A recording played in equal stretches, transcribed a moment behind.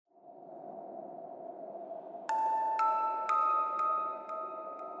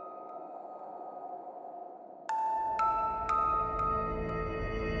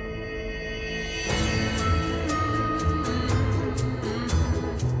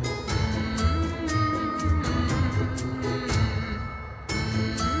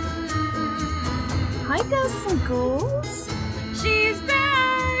Hi, ghosts and ghouls. She's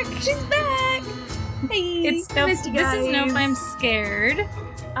back! She's back! Hey, This is Nope, I'm Scared.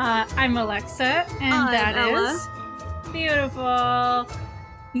 I'm Alexa, and I'm Ella. Is beautiful.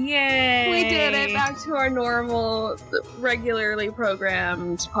 Yay! We did it, back to our normal, regularly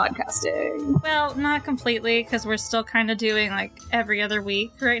programmed podcasting. Well, not completely, because we're still kind of doing like every other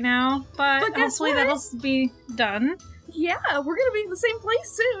week right now, but hopefully that'll be done. Yeah, we're gonna be in the same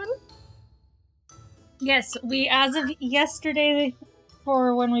place soon. Yes, we, as of yesterday,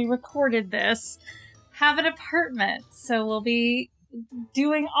 for when we recorded this, have an apartment, so we'll be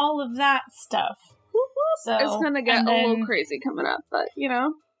doing all of that stuff. So it's gonna get a little crazy coming up, but you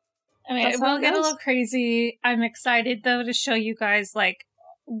know. I mean, it will get a little crazy. I'm excited though to show you guys like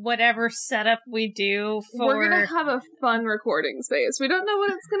whatever setup we do for. We're gonna have a fun recording space. We don't know what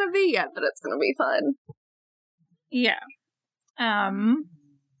it's gonna be yet, but it's gonna be fun. Yeah.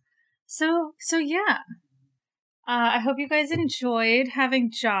 So yeah. I hope you guys enjoyed having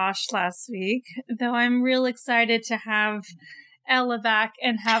Josh last week, though I'm real excited to have Ella back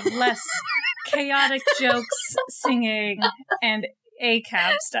and have less chaotic jokes, singing, and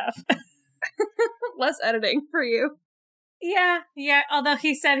ACAB stuff. Less editing for you. Yeah, although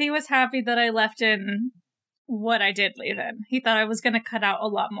he said he was happy that I left in what I did leave in. He thought I was going to cut out a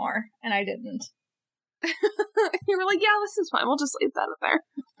lot more, and I didn't. You were like, yeah, this is fine. We'll just leave that in there.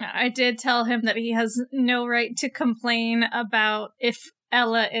 I did tell him that he has no right to complain about if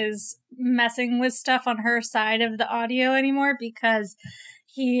Ella is messing with stuff on her side of the audio anymore, because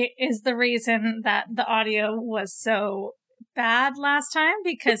he is the reason that the audio was so bad last time,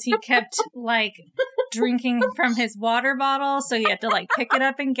 because he kept like drinking from his water bottle, so he had to like pick it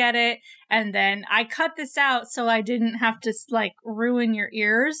up and get it, and then I cut this out so I didn't have to like ruin your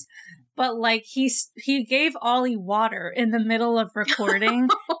ears. But like he gave Ollie water in the middle of recording,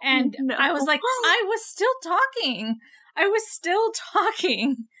 and no. I was like, I was still talking.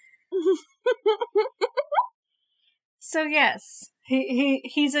 So yes,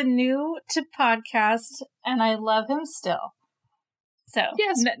 he's a new to podcast, and I love him still. So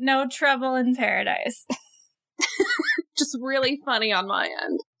yes, no trouble in paradise. Just really funny on my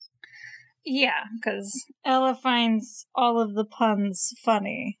end. Yeah, because Ella finds all of the puns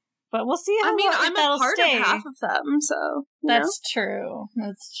funny. But we'll see how I'm a part of half of them, so... That's true.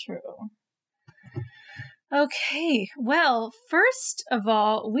 Okay, well, first of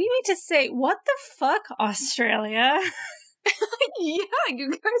all, we need to say, what the fuck, Australia? Yeah, you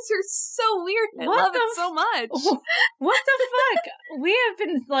guys are so weird. I love it so much. What the fuck? We have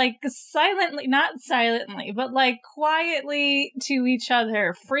been, like, not silently, but, like, quietly to each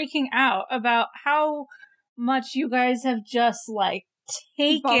other, freaking out about how much you guys have just, like,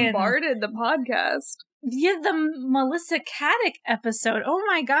 bombarded the podcast. Yeah, the Melissa Caddick episode. Oh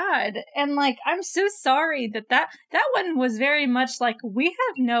my god. And like, I'm so sorry that one was very much like, we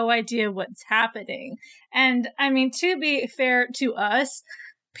have no idea what's happening. And I mean, to be fair to us,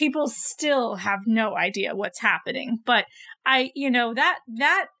 people still have no idea what's happening. But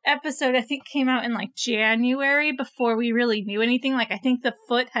that episode I think came out in like January, before we really knew anything. Like, I think the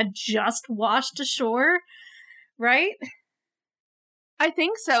foot had just washed ashore, right? I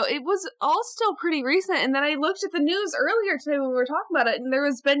think so. It was all still pretty recent, and then I looked at the news earlier today when we were talking about it, and there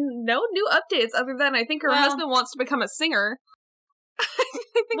has been no new updates other than I think her husband wants to become a singer.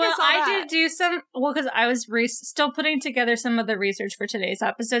 I did do some, because I was still putting together some of the research for today's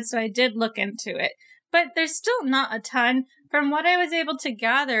episode, so I did look into it. But there's still not a ton. From what I was able to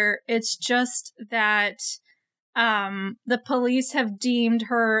gather, it's just that the police have deemed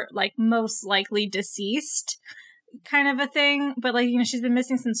her, like, most likely deceased, kind of a thing. But like, she's been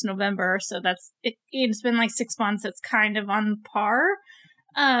missing since November, so it's been like 6 months. It's kind of on par.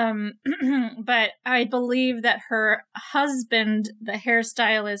 But I believe that her husband, the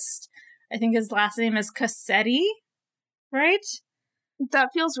hairstylist, I think his last name is Cassetti, right?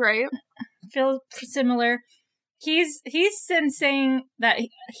 That feels right. Feels similar. He's been saying that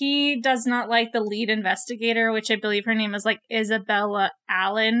he does not like the lead investigator, which I believe her name is like Isabella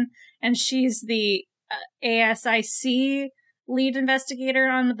Allen, and she's the ASIC lead investigator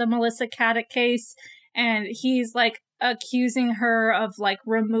on the Melissa Caddick case, and he's like accusing her of like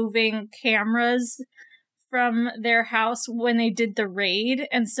removing cameras from their house when they did the raid,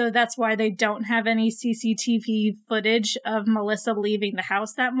 and so that's why they don't have any CCTV footage of Melissa leaving the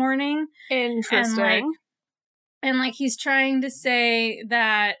house that morning. Interesting. And like he's trying to say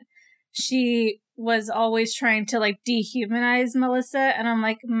that she was always trying to like dehumanize Melissa, and I'm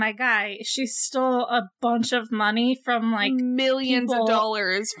like, my guy, she stole a bunch of money from like millions of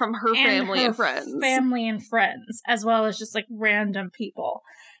dollars from her family and friends, as well as just like random people.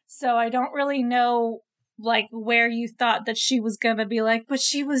 So I don't really know, like, where you thought that she was gonna be like, but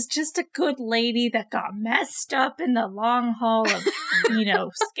she was just a good lady that got messed up in the long haul of,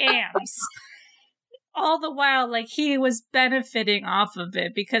 scams. All the while, like, he was benefiting off of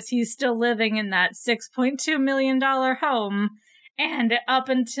it because he's still living in that $6.2 million home. And up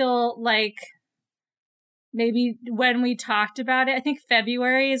until, like, maybe when we talked about it, I think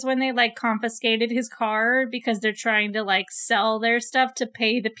February is when they, like, confiscated his car because they're trying to, like, sell their stuff to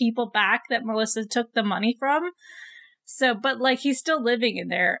pay the people back that Melissa took the money from. So, but, like, he's still living in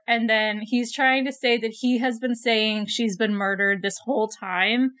there. And then he's trying to say that he has been saying she's been murdered this whole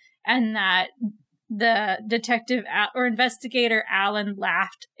time and that the detective or investigator Alan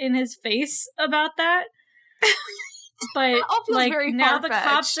laughed in his face about that. But like now the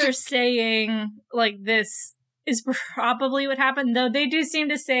cops are saying like this is probably what happened, though they do seem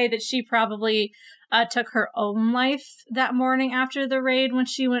to say that she probably took her own life that morning after the raid when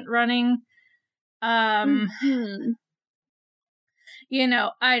she went running. I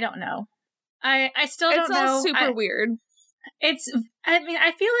don't know. I still don't know. It's all super weird. I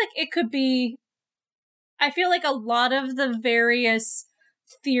feel like it could be. I feel like a lot of the various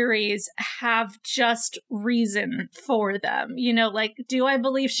theories have just reason for them. Like, do I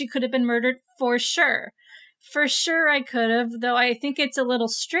believe she could have been murdered? For sure. For sure I could have, though I think it's a little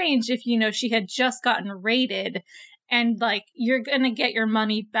strange if, she had just gotten raided and, like, you're gonna get your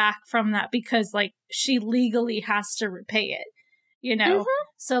money back from that because, like, she legally has to repay it. Mm-hmm.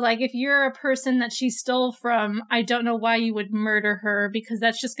 So, like, if you're a person that she stole from, I don't know why you would murder her because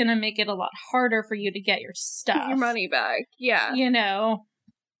that's just going to make it a lot harder for you to get your stuff. Get your money back, yeah.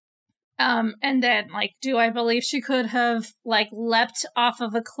 And then, like, do I believe she could have, like, leapt off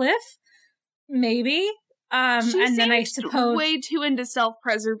of a cliff? Maybe. And then I suppose way too into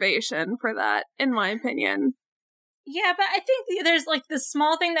self-preservation for that, in my opinion. Yeah, but I think there's, like, the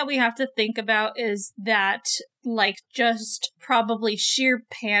small thing that we have to think about is that, like, just probably sheer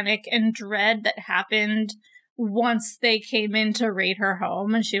panic and dread that happened once they came in to raid her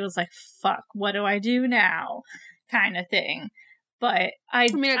home, and she was like, fuck, what do I do now? Kind of thing. But I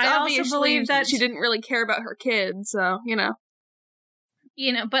also believe that she didn't really care about her kids, so,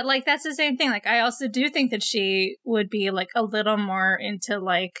 but, like, that's the same thing. Like, I also do think that she would be, like, a little more into,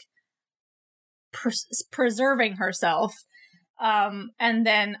 like, preserving herself. And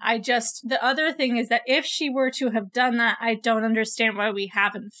then the other thing is that if she were to have done that, I don't understand why we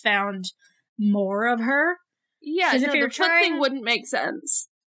haven't found more of her. Yeah, if you're thing wouldn't make sense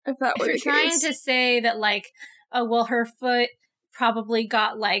if that were the case. If you're trying to say that, like, oh, well, her foot probably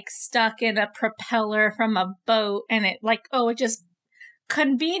got, like, stuck in a propeller from a boat and it, like, it just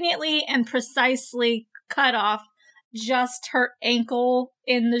conveniently and precisely cut off just her ankle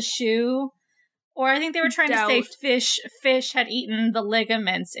in the shoe. Or I think they were trying to say fish had eaten the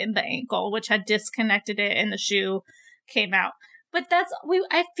ligaments in the ankle, which had disconnected it and the shoe came out. But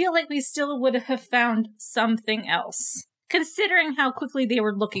I feel like we still would have found something else, considering how quickly they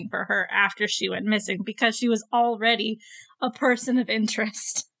were looking for her after she went missing, because she was already a person of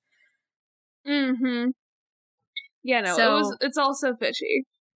interest. Mm-hmm. Yeah, no, it's all so fishy.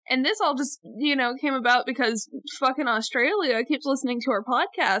 And this all just, came about because fucking Australia keeps listening to our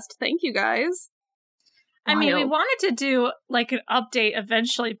podcast. Thank you, guys. I mean, we wanted to do, like, an update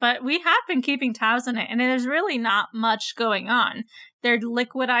eventually, but we have been keeping tabs on it, and there's really not much going on. They're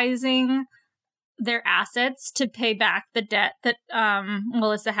liquidizing their assets to pay back the debt that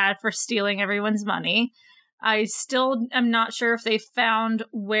Melissa had for stealing everyone's money. I still am not sure if they found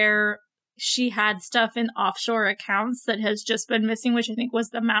where she had stuff in offshore accounts that has just been missing, which I think was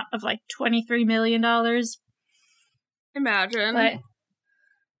the amount of, like, $23 million. Imagine.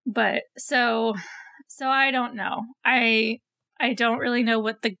 But so I don't know. I don't really know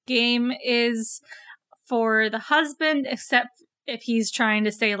what the game is for the husband, except if he's trying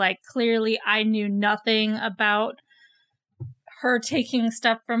to say, like, clearly I knew nothing about her taking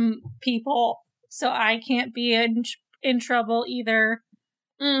stuff from people, so I can't be in trouble either.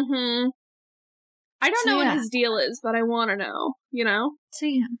 Mm-hmm. I don't know what his deal is, but I want to know, So,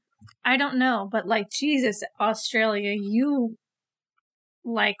 yeah. I don't know, but, like, Jesus, Australia, you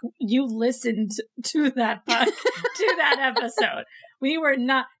listened to that to that episode. We were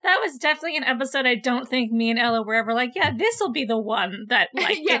not. That was definitely an episode. I don't think me and Ella were ever like, yeah, this will be the one that,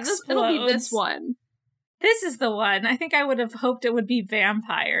 like, explodes. It'll be this one. This is the one. I think I would have hoped it would be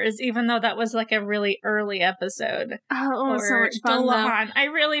vampires, even though that was, like, a really early episode. Oh, so much fun, Dullahan. I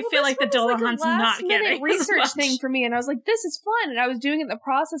really feel like the Dullahan's not getting research thing for me, and I was like, this is fun. And I was doing it in the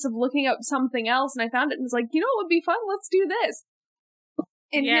process of looking up something else, and I found it, and was like, what would be fun? Let's do this.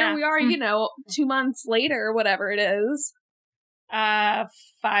 And here we are, 2 months later, whatever it is.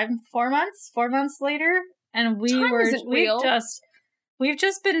 4 months later, and we've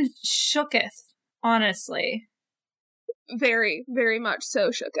just been shooketh, honestly. Very, very much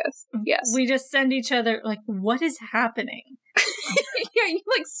so shooketh. Yes. We just send each other, like, what is happening? Yeah, you,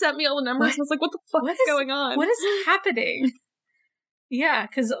 like, sent me all the numbers, and I was like, what the fuck is going on? What is happening? Yeah,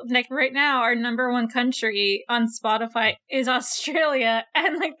 because, like, right now, our number one country on Spotify is Australia,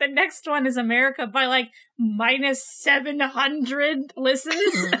 and, like, the next one is America by, like, minus 700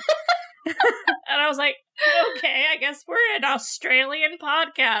 listens. And I was like, okay, I guess we're an Australian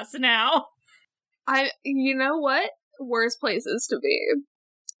podcast now. You know what? Worst places to be.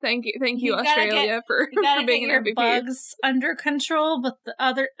 Thank you, Australia, for being an MVP. Bugs under control, but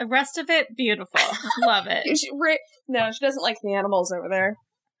the rest of it, beautiful. Love it. No, she doesn't like the animals over there.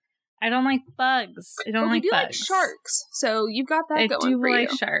 I don't like bugs. I don't like bugs. We do like sharks, so you've got that going for you. I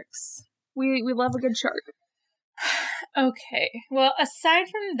do like sharks. We love a good shark. Okay. Well, aside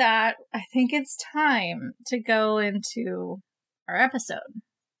from that, I think it's time to go into our episode.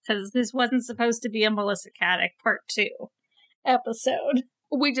 Because this wasn't supposed to be a Melissa Caddick Part 2 episode.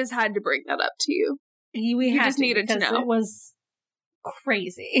 We just had to bring that up to you. We just needed to know. It was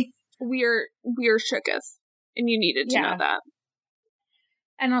crazy. We're shooketh, and you needed to know that.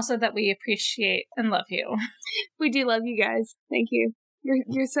 And also that we appreciate and love you. We do love you guys. Thank you.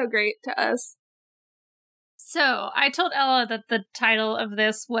 You're so great to us. So, I told Ella that the title of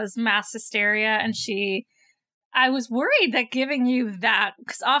this was Mass Hysteria, and I was worried that giving you that,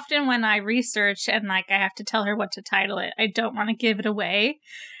 because often when I research and, like, I have to tell her what to title it, I don't want to give it away.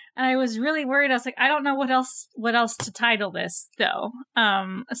 And I was really worried. I was like, I don't know what else to title this, though.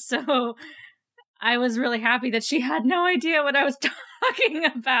 So I was really happy that she had no idea what I was talking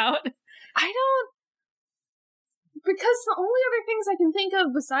about. Because the only other things I can think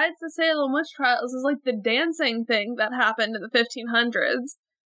of besides the Salem witch trials is, like, the dancing thing that happened in the 1500s.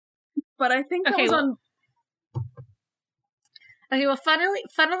 But I think that was on... Okay, well,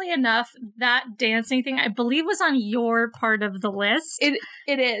 funnily enough, that dancing thing, I believe, was on your part of the list. It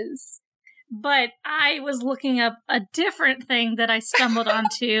is. But I was looking up a different thing that I stumbled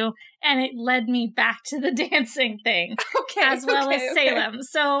onto, and it led me back to the dancing thing. Okay. As well as Salem.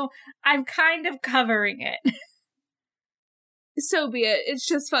 So I'm kind of covering it. So be it. It's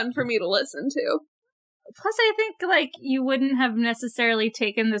just fun for me to listen to. Plus, I think, like, you wouldn't have necessarily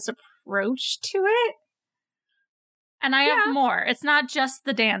taken this approach to it. And I have more. It's not just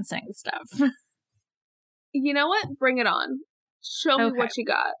the dancing stuff. You know what? Bring it on. Show me what you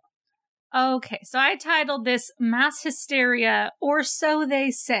got. Okay, so I titled this Mass Hysteria, or So They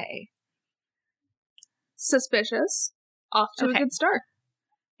Say. Suspicious. Off to a good start.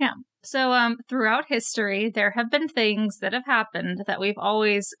 Yeah. So, throughout history, there have been things that have happened that we've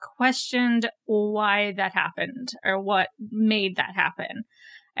always questioned why that happened, or what made that happen.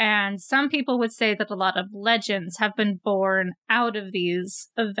 And some people would say that a lot of legends have been born out of these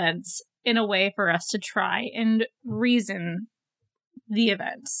events in a way for us to try and reason the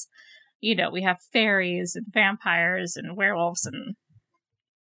events. You know, we have fairies and vampires and werewolves and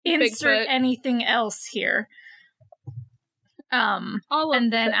insert anything else here. All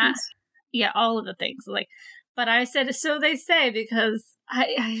of the things. Like, but I said, so they say, because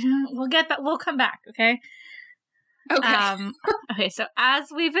we'll come back, okay? Okay. Okay, so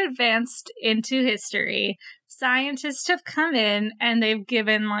as we've advanced into history, scientists have come in and they've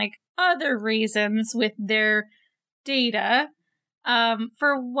given, like, other reasons with their data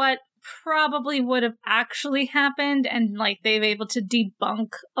for what probably would have actually happened, and, like, they've able to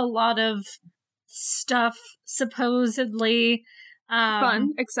debunk a lot of stuff, supposedly.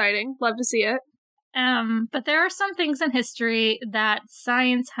 Fun, exciting, love to see it. But there are some things in history that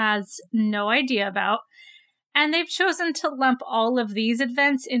science has no idea about. And they've chosen to lump all of these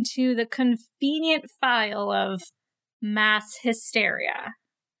events into the convenient file of mass hysteria.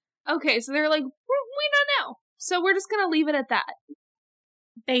 Okay, so they're like, we don't know. So we're just going to leave it at that.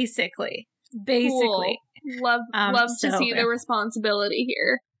 Basically. Cool. Love to see the responsibility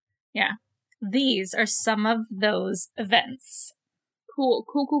here. Yeah. These are some of those events. Cool.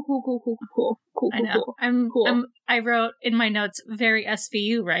 I know. Cool. I wrote in my notes, very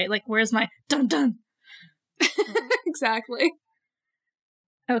SVU, right? Like, where's my dun-dun? Exactly.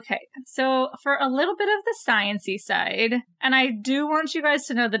 Okay, so for a little bit of the sciencey side, and I do want you guys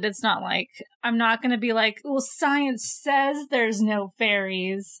to know that it's not like, I'm not going to be like, well, science says there's no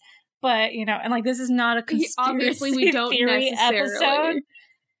fairies, but, you know, and like, this is not a conspiracy obviously we don't theory episode.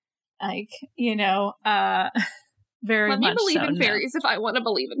 Like, you know, very much so. Let me believe in fairies if I want to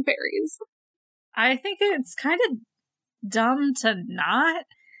believe in fairies. I think it's kind of dumb to not.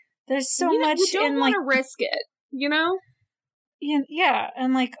 There's so much you don't in, want like, to risk it, you know? Yeah,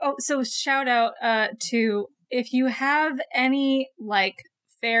 and like, oh, so shout out to, if you have any like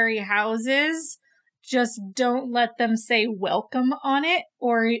fairy houses, just don't let them say welcome on it,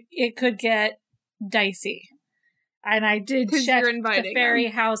 or it could get dicey. And I did check the fairy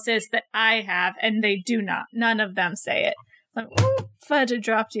houses that I have, and they do not. None of them say it. Like, fudge, it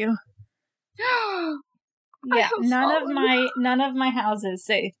dropped you. Yeah, none of my houses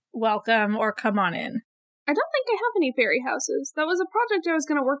say welcome or come on in. I don't think I have any fairy houses. That was a project I was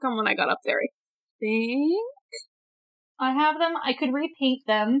going to work on when I got up there. I think I have them. I could repaint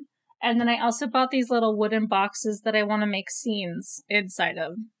them, and then I also bought these little wooden boxes that I want to make scenes inside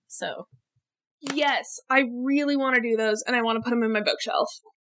of. So, yes, I really want to do those, and I want to put them in my bookshelf.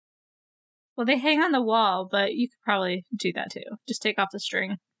 Well, they hang on the wall, but you could probably do that too. Just take off the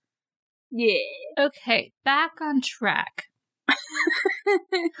string. Yeah. Okay, back on track.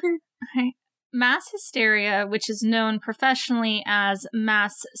 Okay. Mass hysteria, which is known professionally as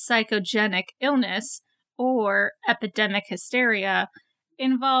mass psychogenic illness or epidemic hysteria,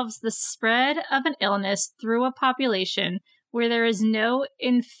 involves the spread of an illness through a population where there is no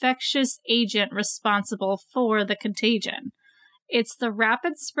infectious agent responsible for the contagion. It's the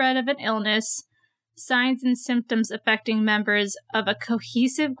rapid spread of an illness, signs and symptoms affecting members of a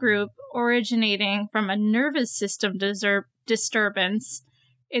cohesive group originating from a nervous system disturbance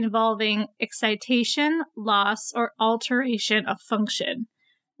involving excitation, loss, or alteration of function,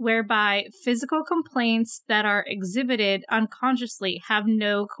 whereby physical complaints that are exhibited unconsciously have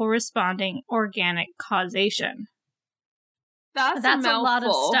no corresponding organic causation. That's a lot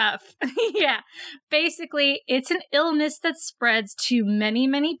of stuff. Yeah. Basically, it's an illness that spreads to many,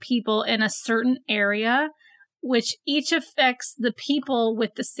 many people in a certain area, which each affects the people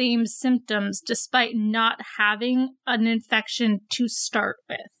with the same symptoms despite not having an infection to start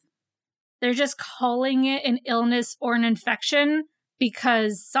with. They're just calling it an illness or an infection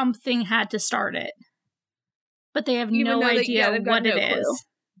because something had to start it. But they have no idea what it is.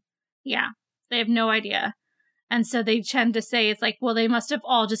 Yeah, they have no idea. And so they tend to say it's like, well, they must have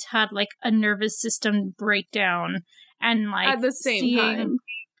all just had like a nervous system breakdown and like at the same time.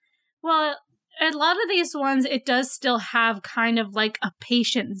 Well, a lot of these ones, it does still have kind of like a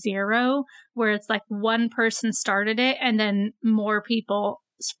patient zero where it's like one person started it and then more people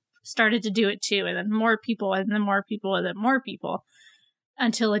started to do it too. And then more people and then more people and then more people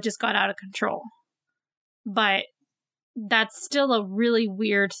until it just got out of control. But that's still a really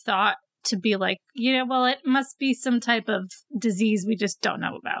weird thought to be like, well, it must be some type of disease we just don't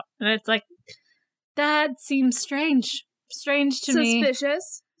know about. And it's like, that seems strange. Strange to me.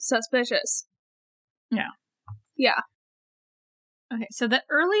 Suspicious. Yeah. Yeah. Okay, so the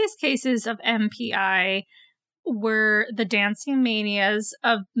earliest cases of MPI were the dancing manias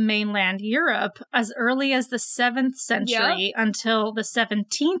of mainland Europe as early as the 7th century until the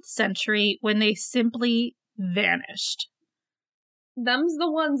 17th century when they simply vanished. Them's the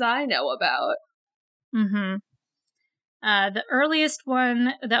ones I know about. Mm-hmm. The earliest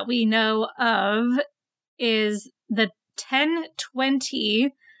one that we know of is the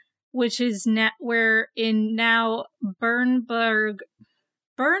 1020, which is we're in now Bernburg,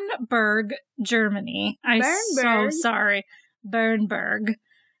 Germany. So sorry. Bernburg,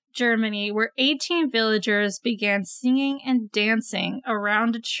 Germany, where 18 villagers began singing and dancing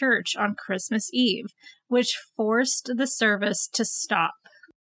around a church on Christmas Eve, which forced the service to stop.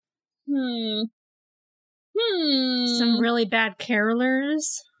 Some really bad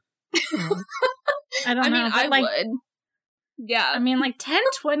carolers. I don't know. I would. Yeah. I mean, like,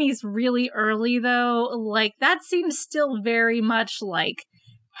 1020 is really early, though. Like, that seems still very much like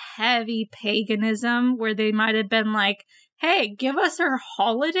heavy paganism, where they might have been like, hey, give us our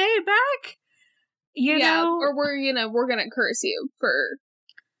holiday back? You know? Or we're gonna curse you for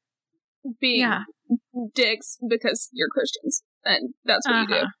being dicks because you're Christians. And that's what you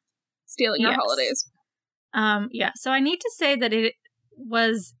do. Stealing your holidays. So I need to say that it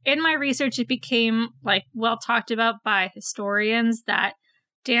was, in my research, it became, like, well talked about by historians that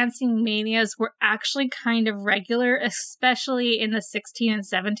dancing manias were actually kind of regular, especially in the 16 and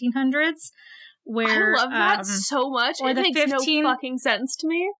 1700s. Where, I love that so much. It makes no fucking sense to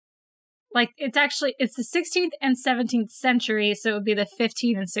me. Like, it's the 16th and 17th century, so it would be the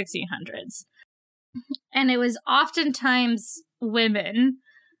 15 and 1600s. And it was oftentimes women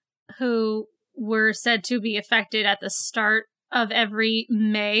who were said to be affected at the start of every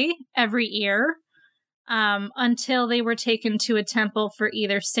May, every year, until they were taken to a temple for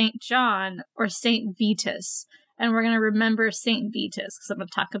either St. John or St. Vitus. And we're going to remember St. Vitus, because I'm going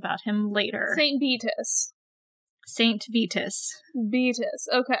to talk about him later. St. Vitus. St. Vitus. Vitus,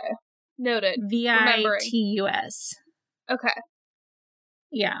 okay. Noted. Vitus. Okay.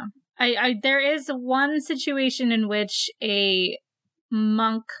 Yeah. There is one situation in which a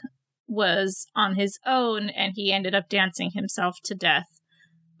monk was on his own and he ended up dancing himself to death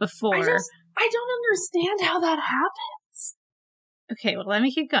before. I don't understand how that happens. Okay, well, let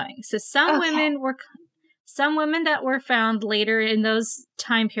me keep going. So some women that were found later in those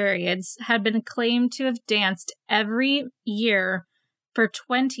time periods had been claimed to have danced every year for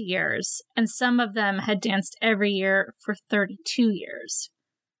 20 years, and some of them had danced every year for 32 years.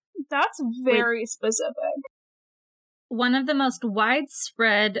 That's very specific. One of the most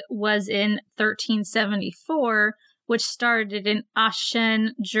widespread was in 1374, which started in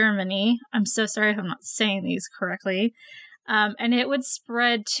Aachen, Germany. I'm so sorry if I'm not saying these correctly. And it would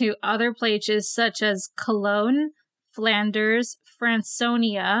spread to other places such as Cologne, Flanders,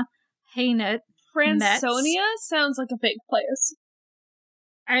 Franconia, Hainaut, Franconia Metz. Sounds like a fake place.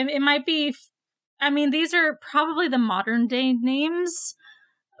 It might be... I mean, these are probably the modern day names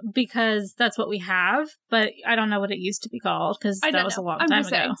because that's what we have, but I don't know what it used to be called because that was a long time ago.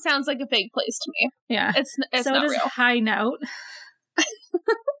 Saying, sounds like a fake place to me. Yeah. It's so not does real. Hainaut.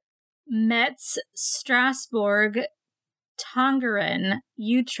 Metz, Strasbourg, Tongeren,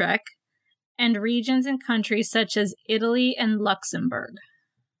 Utrecht, and regions and countries such as Italy and Luxembourg.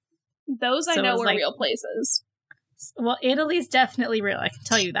 Those I know were real places. Well, Italy's definitely real, I can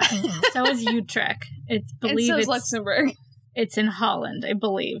tell you that. So is Utrecht. And so is Luxembourg. It's in Holland, I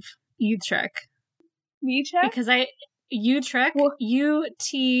believe. Utrecht. Utrecht? Because Utrecht,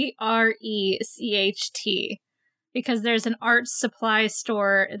 Utrecht. Because there's an art supply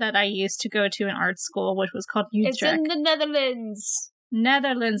store that I used to go to in art school, which was called Utrecht. It's in the Netherlands.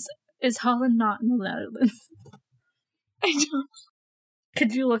 Netherlands. Is Holland not in the Netherlands? I don't.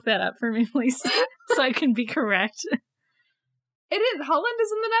 Could you look that up for me, please? So I can be correct. It is. Holland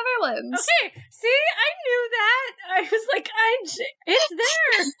is in the Netherlands. Okay, see? I knew that. I was like, it's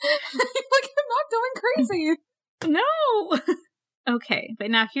there. Like, I'm not going crazy. No. Okay,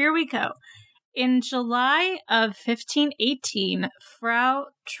 but now here we go. In July of 1518, Frau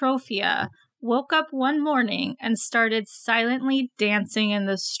Trophia woke up one morning and started silently dancing in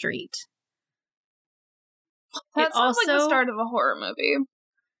the street. That sounds like the start of a horror movie.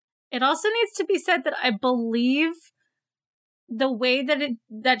 It also needs to be said that I believe the way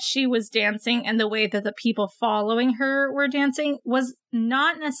that she was dancing and the way that the people following her were dancing was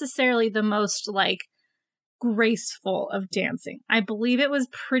not necessarily the most, like, graceful of dancing. I believe it was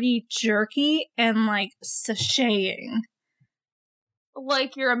pretty jerky and, like, sashaying.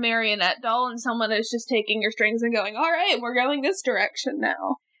 Like you're a marionette doll and someone is just taking your strings and going, all right, we're going this direction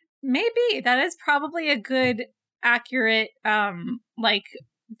now. Maybe. That is probably a good, accurate, like,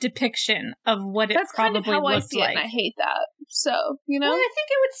 depiction of what it probably looked like. That's kind of how I see it, and I hate that. So, you know? Well, I think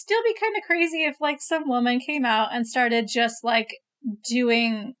it would still be kind of crazy if, like, some woman came out and started just, like,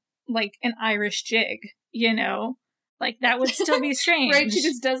 doing, like, an Irish jig, you know? Like, that would still be strange. Right, she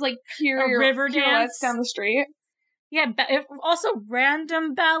just does, like, a river dance down the street. Yeah, also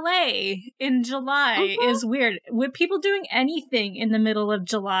random ballet in July is weird. With people doing anything in the middle of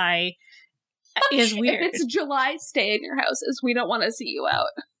July is weird. If it's July, stay in your houses. We don't want to see you out.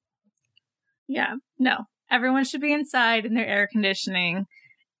 Yeah, no. Everyone should be inside in their air conditioning.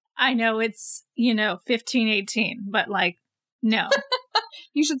 I know it's, 1518, but, like, no.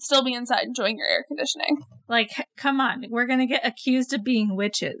 You should still be inside enjoying your air conditioning. Like, come on. We're going to get accused of being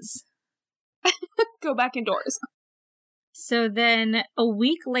witches. Go back indoors. So then a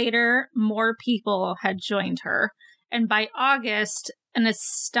week later, more people had joined her. And by August, an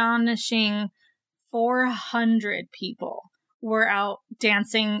astonishing 400 people were out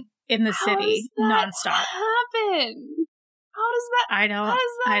dancing in the city nonstop. Happen? How does that I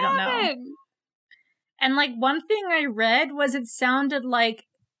don't know. And, like, one thing I read was it sounded like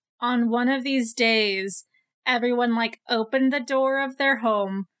on one of these days, everyone, like, opened the door of their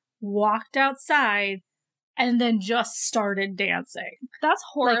home, walked outside, and then just started dancing. That's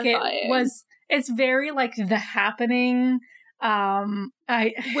horrifying. Like, it's very, like, The Happening.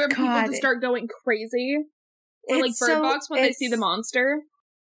 Where people just start going crazy. Or, like, Bird Box when they see the monster.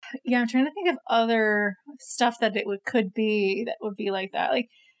 Yeah, I'm trying to think of other stuff that could be that would be like that. Like,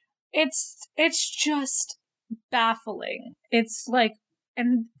 it's just baffling. It's like,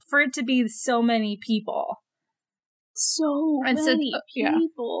 and for it to be so many people. So many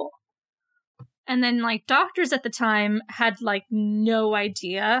people. And then, like, doctors at the time had, like, no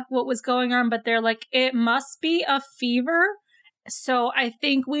idea what was going on, but they're like, it must be a fever, so I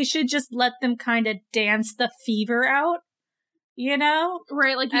think we should just let them kind of dance the fever out, you know?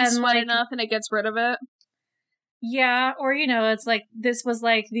 Right, like you sweat enough and it gets rid of it. Yeah, or, it's like, this was,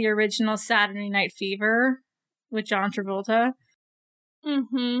 like, the original Saturday Night Fever, with John Travolta.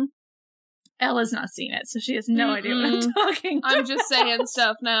 Mm-hmm. Ella's not seen it, so she has no idea what I'm talking about. I'm just saying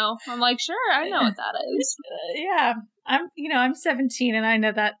stuff now. I'm like, sure, I know what that is. Yeah. I'm 17 and I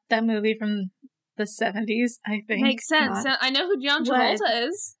know that movie from the 70s, I think. Makes sense. I know who John Travolta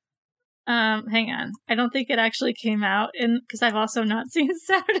is. Hang on. I don't think it actually came out because I've also not seen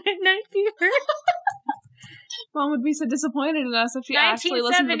Saturday Night Fever. Mom would be so disappointed in us if she actually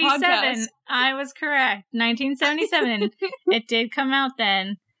listened to the podcast. I was correct. 1977. It did come out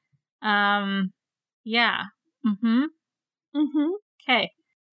then. Yeah. Mm-hmm. Mm-hmm.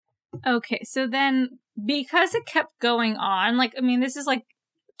 Okay, so then, because it kept going on, this is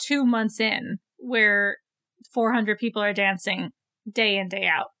 2 months in, where 400 people are dancing day in, day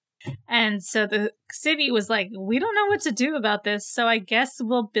out. And so the city was like, we don't know what to do about this, so I guess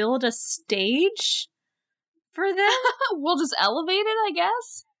we'll build a stage for them. We'll just elevate it, I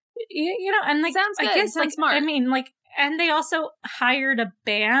guess. And sounds good. I guess sounds smart. And they also hired a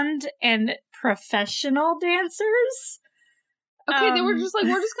band and professional dancers. Okay, they were just like,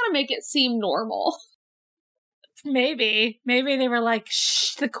 we're just gonna make it seem normal. Maybe they were like,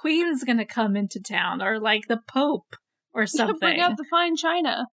 shh, the Queen's gonna come into town, or the Pope, or something. Bring out the fine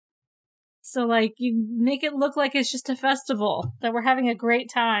china. So, you make it look like it's just a festival, that we're having a great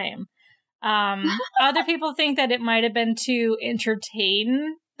time. Other people think that it might have been to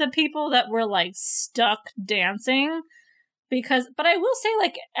entertain the people that were, stuck dancing. But I will say,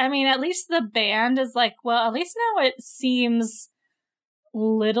 at least the band is at least now it seems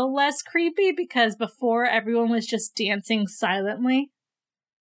little less creepy, because before everyone was just dancing silently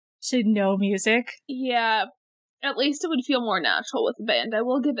to no music. Yeah, at least it would feel more natural with the band. I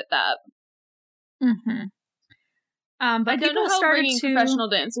will give it that. Mm-hmm. But I don't know how bringing professional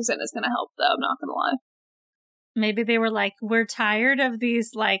dancers in is going to help, though. I'm not going to lie. Maybe they were like, we're tired of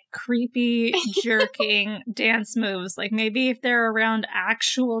these creepy jerking dance moves. Maybe if they're around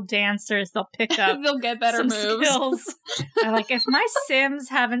actual dancers, they'll pick up they'll get better moves. Skills. If my Sims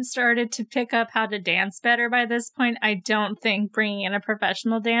haven't started to pick up how to dance better by this point, I don't think bringing in a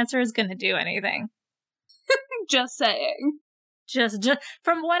professional dancer is going to do anything. Just saying. Just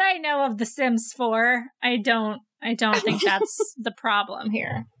from what I know of The Sims 4, I don't think that's the problem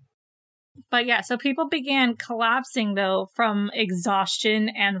here. But yeah, so people began collapsing, though, from exhaustion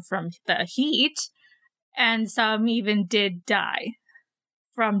and from the heat, and some even did die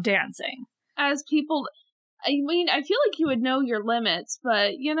from dancing. As people, I feel like you would know your limits,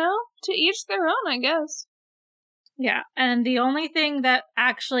 but, to each their own, I guess. Yeah, and the only thing that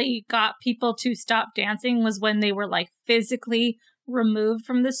actually got people to stop dancing was when they were, physically removed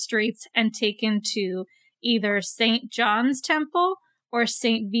from the streets and taken to either St. John's Temple or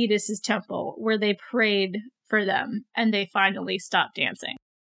St. Vitus's temple, where they prayed for them, and they finally stopped dancing.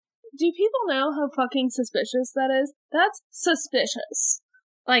 Do people know how fucking suspicious that is? That's suspicious.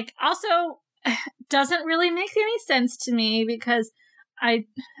 Also, doesn't really make any sense to me, because I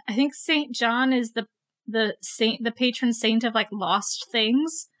think St. John is the patron saint of lost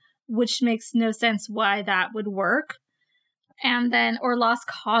things, which makes no sense why that would work. And then, or lost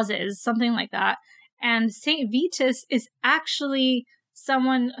causes, something like that. And St. Vitus is actually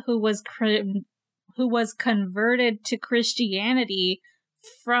someone who was converted to Christianity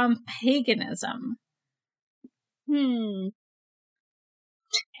from paganism. And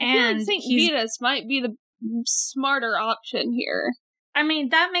St. Vitus might be the smarter option here.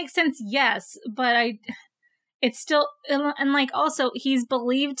 That makes sense, yes, but it's still, and also, he's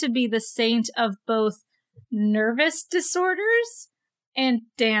believed to be the saint of both nervous disorders and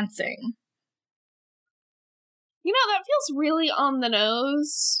dancing. That feels really on the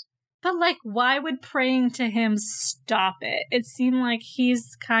nose. But, why would praying to him stop it? It seemed like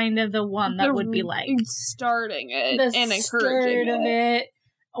he's kind of the one that would be, starting it and encouraging it.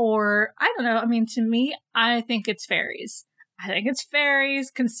 Or, I don't know, to me, I think it's fairies. I think it's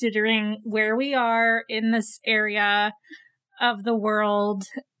fairies, considering where we are in this area of the world,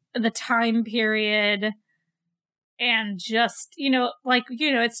 the time period, and just,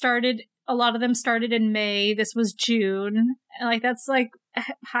 it started... A lot of them started in May. This was June. And, that's,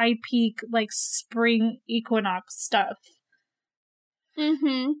 high peak, spring equinox stuff.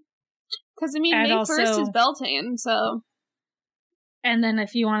 Mm-hmm. Because, May also, 1st is Beltane, so... And then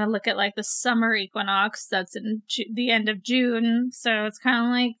if you want to look at, the summer equinox, that's in the end of June. So it's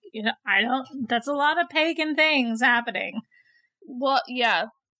kind of that's a lot of pagan things happening. Well, yeah.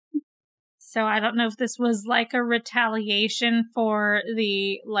 So I don't know if this was, a retaliation for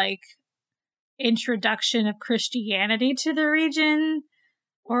the, introduction of Christianity to the region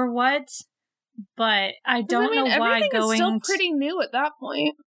or what, but I don't know why everything is still pretty new at that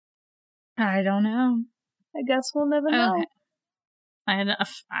point. I don't know. I guess we'll never know. I fucking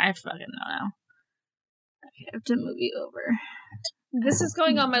don't know. I have to move you over. This is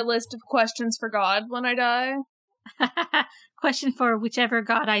going on my list of questions for God when I die. Question for whichever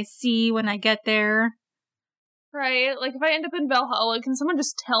God I see when I get there. Right? Like, if I end up in Valhalla, can someone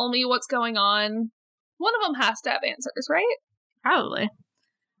just tell me what's going on? One of them has to have answers, right? Probably.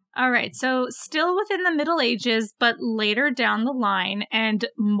 All right, so still within the Middle Ages, but later down the line, and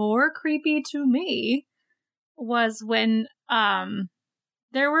more creepy to me, was when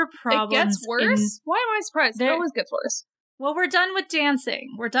there were problems. It gets worse? Why am I surprised? It always gets worse. Well, we're done with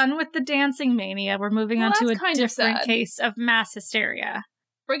dancing. We're done with the dancing mania. We're moving on to a different case of mass hysteria.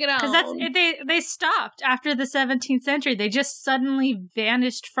 Bring it on. Because they stopped after the 17th century. They just suddenly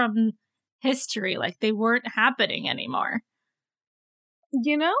vanished from history, like they weren't happening anymore.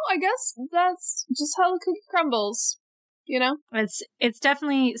 You know, I guess that's just how the cookie crumbles. You know? It's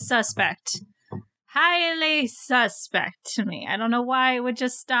definitely suspect. Highly suspect to me. I don't know why it would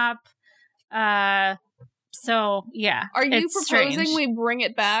just stop. So, yeah. Are you proposing strange. We bring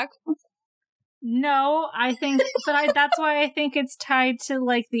it back? No, I think, but that's why I think it's tied to,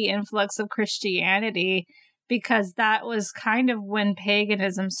 like, the influx of Christianity, because that was kind of when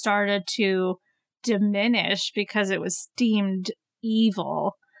paganism started to diminish because it was deemed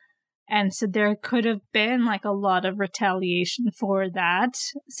evil. And so there could have been, like, a lot of retaliation for that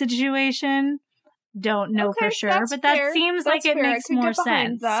situation. Don't know for sure, but that seems like it makes more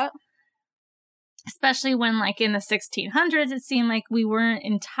sense. That. Especially when, like, in the 1600s, it seemed like we weren't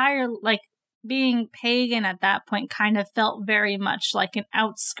entirely, like, being pagan at that point kind of felt very much like an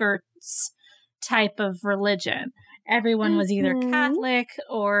outskirts type of religion. Everyone was either Catholic,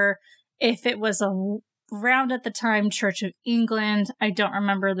 or if it was around at the time, Church of England. I don't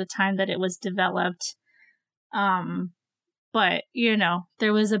remember the time that it was developed. But, you know,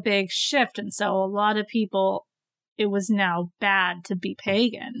 there was a big shift, and so a lot of people, it was now bad to be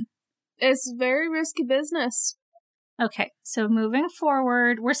pagan. It's very risky business. Okay, so moving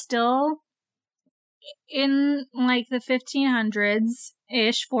forward, we're still in, like, the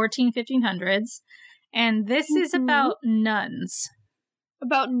 1500s-ish, 1500s, and this is about nuns.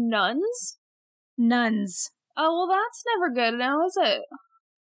 About nuns? Nuns. Oh, well, that's never good now, is it?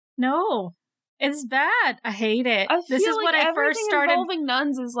 No. It's bad. I hate it. This is like what I first started involving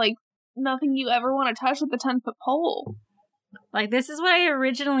nuns is like nothing you ever want to touch with the 10-foot pole. Like, this is what I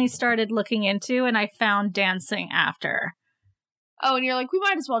originally started looking into, and I found dancing after. Oh, and you're like, we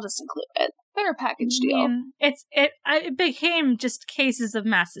might as well just include it. Better package deal. It became just cases of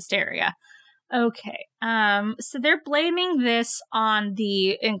mass hysteria. Okay. So they're blaming this on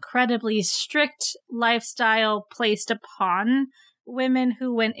the incredibly strict lifestyle placed upon women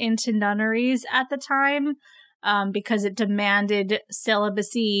who went into nunneries at the time, because it demanded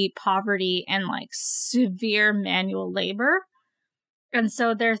celibacy, poverty, and, like, severe manual labor. And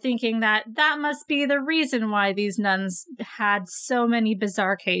so they're thinking that must be the reason why these nuns had so many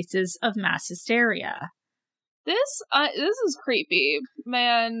bizarre cases of mass hysteria. This is creepy,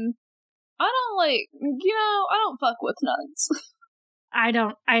 man. I don't fuck with nuns.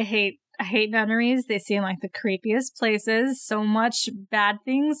 I hate nunneries. They seem like the creepiest places. So much bad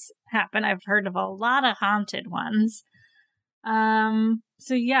things happen. I've heard of a lot of haunted ones.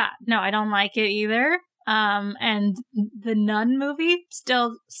 So yeah, no, I don't like it either. And the Nun movie,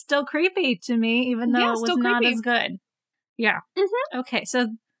 still creepy to me, even though it was not as good. Yeah. Mm-hmm. Okay, so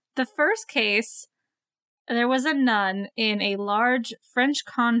the first case, there was a nun in a large French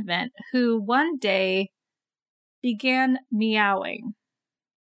convent who one day began meowing.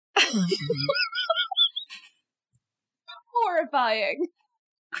 Horrifying.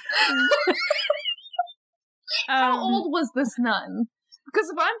 How old was this nun? Because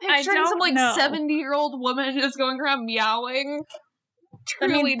if I'm picturing some, like, 70-year-old woman just going around meowing,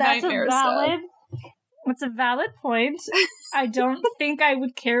 truly nightmare stuff. That's a valid point. I don't think I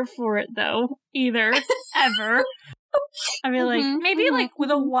would care for it, though, either, ever. I mean, like, maybe, like,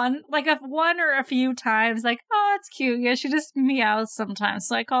 with a one or a few times, like, oh, it's cute. Yeah, she just meows sometimes,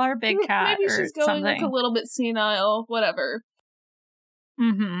 so I call her Big Cat or something. Maybe she's going, like, a little bit senile, whatever.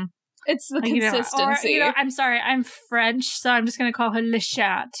 Mm-hmm. It's the consistency. I'm sorry, I'm French, so I'm just going to call her Le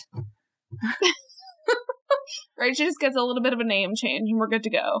Chat. Right, she just gets a little bit of a name change, and we're good to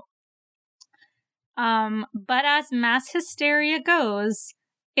go. But as mass hysteria goes,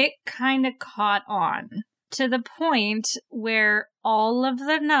 it kind of caught on to the point where all of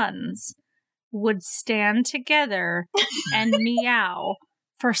the nuns would stand together and meow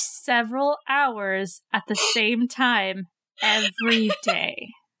for several hours at the same time every day.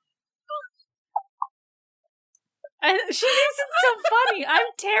 She thinks it's so funny. I'm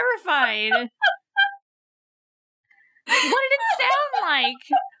terrified. What did it sound like?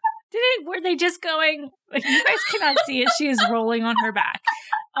 Were they just going, you guys cannot see it, she is rolling on her back.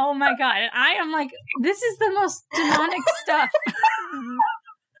 Oh my god. And I am like, this is the most demonic stuff.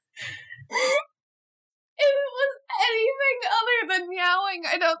 If it was anything other than meowing,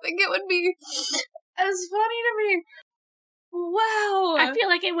 I don't think it would be as funny to me. Wow. I feel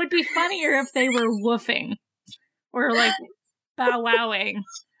like it would be funnier if they were woofing. Or like bow wowing.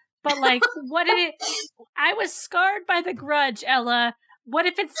 But like, what did it... I was scarred by The Grudge, Ella. What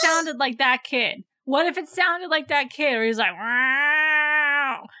if it sounded like that kid? What if it sounded like that kid where he's like,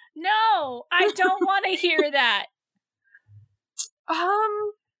 wow. No, I don't want to hear that.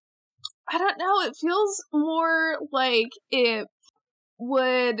 I don't know. It feels more like it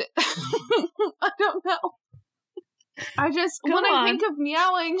would... I don't know. When I think of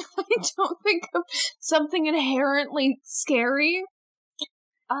meowing, I don't think of something inherently scary.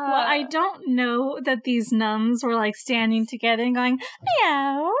 Well, I don't know that these nuns were like standing together and going,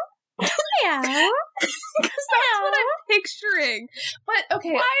 meow, meow. Because that's what I'm picturing. But,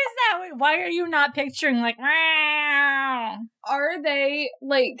 okay. Why is that? Why are you not picturing like, meow? Are they,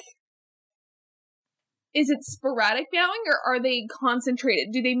 like... Is it sporadic meowing, or are they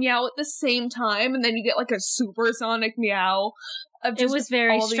concentrated? Do they meow at the same time, and then you get, like, a supersonic meow? It was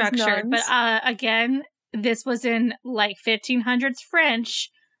very structured, but, again, this was in, like, 1500s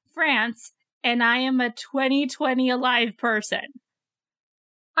France, and I am a 2020 alive person.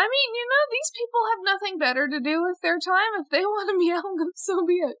 I mean, these people have nothing better to do with their time. If they want to meow, so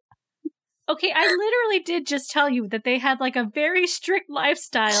be it. Okay, I literally did just tell you that they had like a very strict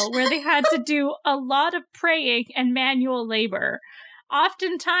lifestyle where they had to do a lot of praying and manual labor.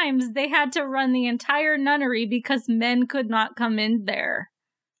 Oftentimes, they had to run the entire nunnery because men could not come in there.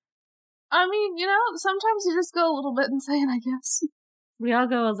 I mean, sometimes you just go a little bit insane, I guess. We all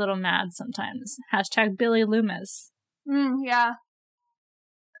go a little mad sometimes. # Billy Loomis. Yeah.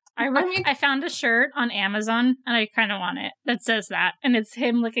 I found a shirt on Amazon, and I kind of want it, that says that. And it's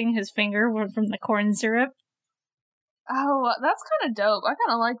him licking his finger from the corn syrup. Oh, that's kind of dope. I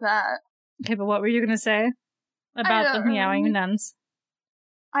kind of like that. Okay, but what were you going to say about the meowing nuns?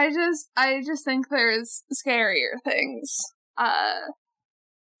 I just think there's scarier things. Oh,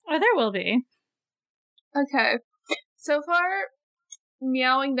 there will be. Okay. So far,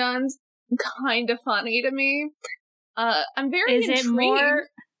 meowing nuns, kind of funny to me. I'm very intrigued.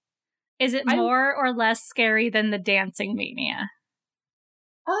 Is it more or less scary than the dancing mania?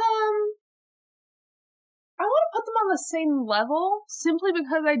 I want to put them on the same level, simply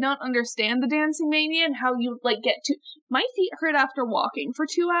because I don't understand the dancing mania and how you, get to... My feet hurt after walking for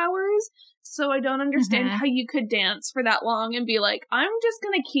 2 hours, so I don't understand how you could dance for that long and be like, I'm just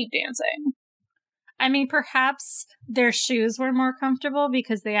gonna keep dancing. I mean, perhaps their shoes were more comfortable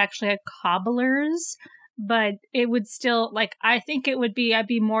because they actually had cobblers, but it would still, I think it would be, I'd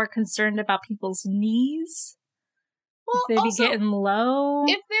be more concerned about people's knees. Well, if they'd be getting low.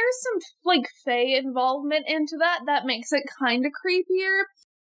 If there's some, fae involvement into that, that makes it kind of creepier.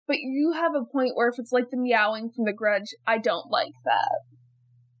 But you have a point where if it's like the meowing from The Grudge, I don't like that.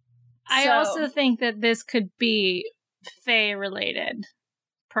 I also think that this could be fae related,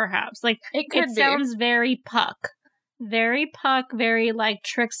 perhaps. It sounds very Puck. Very Puck, very,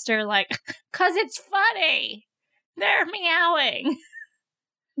 trickster, 'cause it's funny! They're meowing!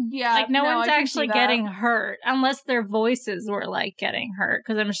 Yeah. No one's actually getting hurt, unless their voices were, getting hurt,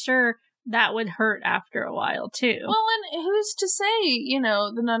 because I'm sure that would hurt after a while, too. Well, and who's to say,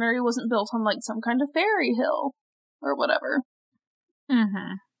 the nunnery wasn't built on, some kind of fairy hill, or whatever.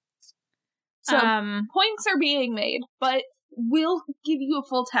 Mm-hmm. So, points are being made, but we'll give you a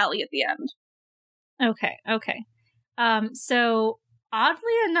full tally at the end. Okay. So,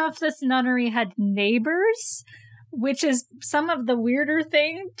 oddly enough, this nunnery had neighbors, which is some of the weirder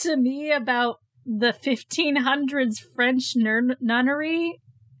thing to me about the 1500s French nunnery.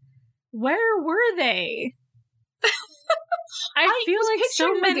 Where were they? I feel like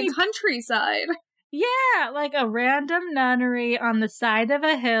so many countryside. Yeah, a random nunnery on the side of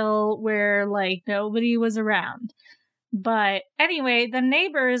a hill where, nobody was around. But anyway, the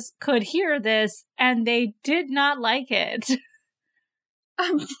neighbors could hear this, and they did not like it.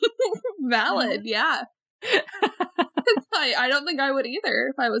 Valid, yeah. I don't think I would either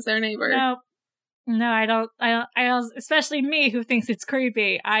if I was their neighbor. No, I don't, especially me who thinks it's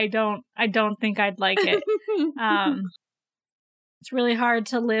creepy. I don't think I'd like it. It's really hard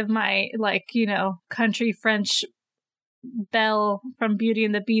to live my, country French belle from Beauty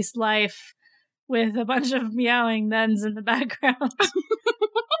and the Beast life with a bunch of meowing nuns in the background.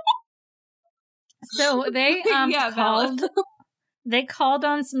 So they called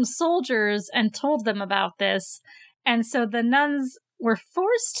on some soldiers and told them about this. And so the nuns were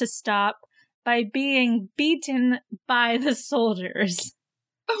forced to stop by being beaten by the soldiers.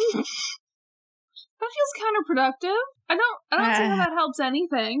 That feels counterproductive. I don't see how that helps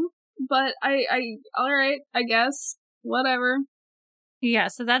anything. But all right, I guess. Whatever. Yeah,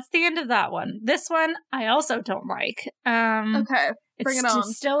 so that's the end of that one. This one, I also don't like. Okay, bring it on.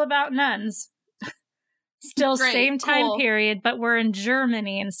 It's still about nuns. Still Great, same time cool. period, but we're in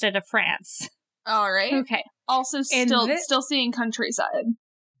Germany instead of France. All right. Okay. Also, still seeing countryside.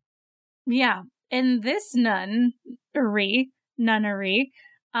 Yeah. In this nunnery,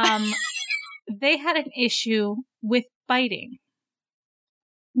 they had an issue with biting.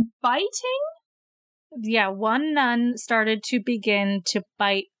 Biting? Yeah, one nun started to begin to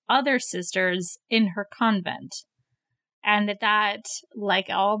bite other sisters in her convent. And that, like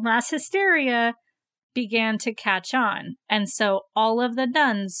all mass hysteria, began to catch on. And so all of the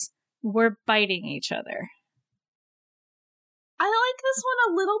nuns were biting each other. I like this one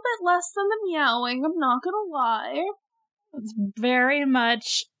a little bit less than the meowing, I'm not gonna lie. It's very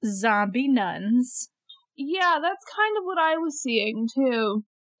much zombie nuns. Yeah, that's kind of what I was seeing, too.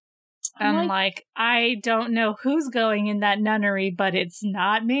 I'm like, I don't know who's going in that nunnery, but it's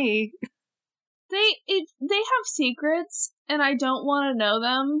not me. They have secrets, and I don't want to know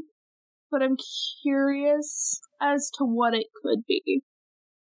them, but I'm curious as to what it could be.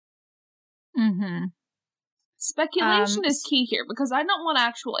 Mm-hmm. Speculation is key here, because I don't want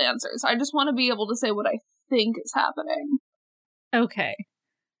actual answers. I just want to be able to say what I think is happening. Okay.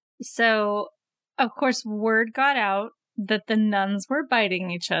 So, of course, word got out that the nuns were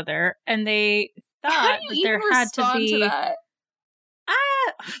biting each other, and they thought that there had to be... to that?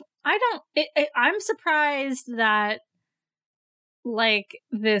 I don't... I'm surprised that, like,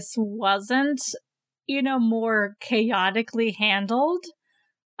 this wasn't, more chaotically handled.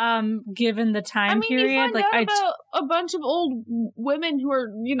 Given the time period, you find out about a bunch of old women who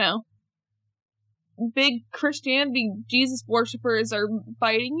are, big Christianity Jesus worshippers are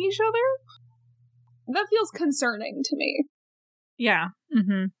biting each other. That feels concerning to me. Yeah.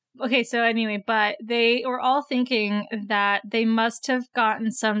 Mm-hmm. Okay, so anyway, but they were all thinking that they must have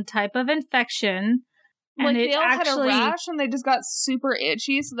gotten some type of infection. Like they all had a rash and they just got super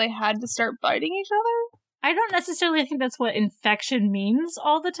itchy, so they had to start biting each other? I don't necessarily think that's what infection means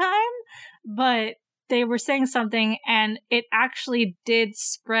all the time, but they were saying something and it actually did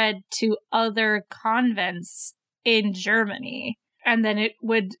spread to other convents in Germany. And then it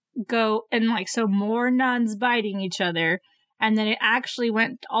would go and so more nuns biting each other. And then it actually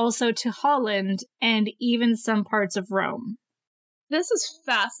went also to Holland and even some parts of Rome. This is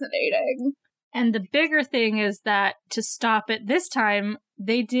fascinating. And the bigger thing is that to stop it this time,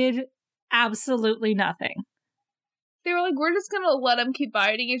 they did absolutely nothing. They were like, we're just gonna let them keep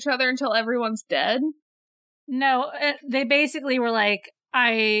biting each other until everyone's dead? No, they basically were like,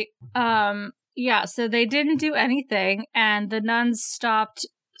 so they didn't do anything, and the nuns stopped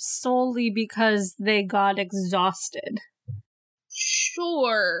solely because they got exhausted.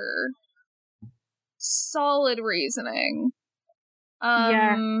 Sure. Solid reasoning.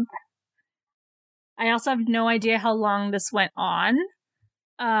 Yeah. I also have no idea how long this went on.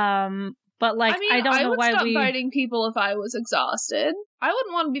 But I don't know why I would stop biting people if I was exhausted. I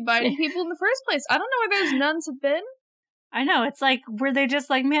wouldn't want to be biting people in the first place. I don't know where those nuns have been. I know, it's like, were they just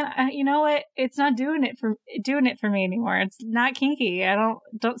like, man, you know what? It's not doing it for me anymore. It's not kinky.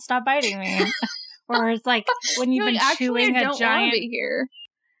 Don't stop biting me. Or it's like when you've been chewing a giant. Be here.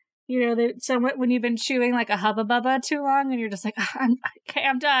 When you've been chewing like a Hubba Bubba too long, and you're just like,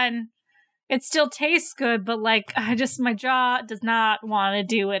 I'm done. It still tastes good, but my jaw does not want to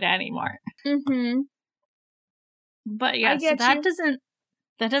do it anymore. Mm-hmm. But yeah, so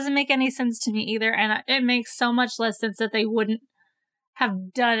that doesn't make any sense to me either, and it makes so much less sense that they wouldn't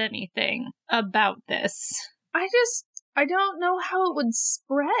have done anything about this. I don't know how it would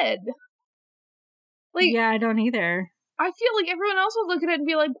spread. Yeah, I don't either. I feel like everyone else would look at it and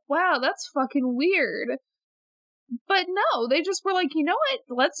be like, wow, that's fucking weird. But no, they just were like, you know what?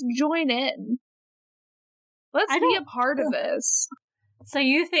 Let's join in. Let's be a part of this. So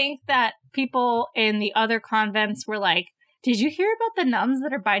you think that people in the other convents were like, did you hear about the nuns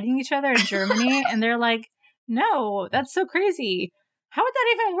that are biting each other in Germany? And they're like, no, that's so crazy. How would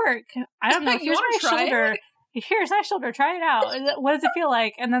that even work? I don't know. Here's my shoulder. Here's my shoulder. Try it out. What does it feel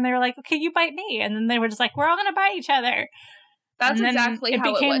like? And then they were like, okay, you bite me. And then they were just like, we're all going to bite each other. That's exactly how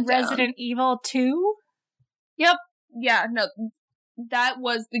it became Resident Evil 2. Yep. Yeah, no. That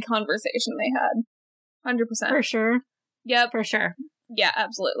was the conversation they had. 100%. For sure. Yep. For sure. Yeah,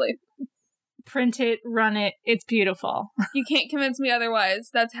 absolutely. Print it, run it. It's beautiful. You can't convince me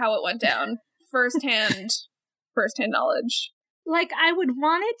otherwise. That's how it went down. Firsthand firsthand knowledge. Like, I would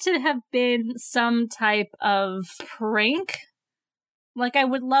want it to have been some type of prank. Like, I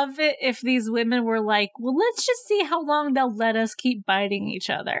would love it if these women were like, well, let's just see how long they'll let us keep biting each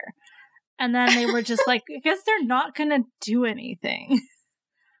other. And then they were just like, I guess they're not going to do anything.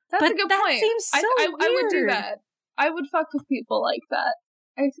 That's a good that point. Seems so weird. I would do that. I would fuck with people like that.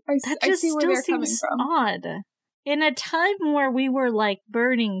 I see where they're coming from. Odd. In a time where we were, like,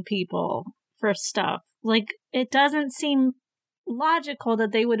 burning people for stuff, like, it doesn't seem logical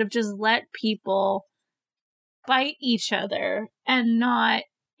that they would have just let people bite each other and not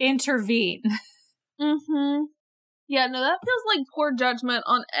intervene. Mm-hmm. Yeah, no, that feels like poor judgment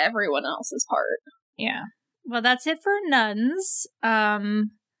on everyone else's part. Yeah. Well, that's it for nuns. Lovely.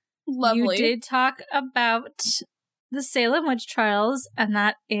 You did talk about the Salem witch trials, and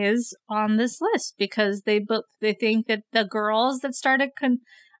that is on this list because they think that the girls that started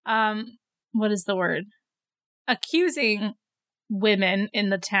accusing women in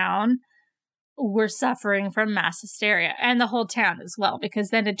the town were suffering from mass hysteria, and the whole town as well, because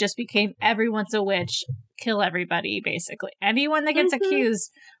then it just became everyone's a witch, kill everybody, basically. Anyone that gets accused,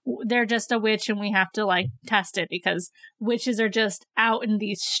 they're just a witch, and we have to, like, test it because witches are just out in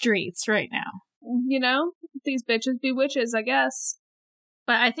these streets right now. You know, these bitches be witches, I guess.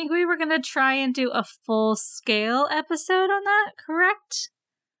 But I think we were going to try and do a full-scale episode on that, correct?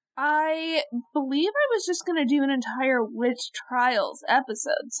 I believe I was just going to do an entire witch trials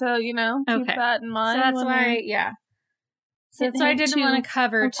episode. So, you know, keep that in mind. So that's why, So that's why I didn't want to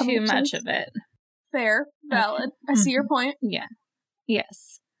cover too much of it. Fair. Valid. Okay. I see your point. Yeah.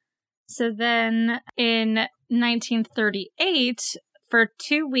 Yes. So then in 1938, for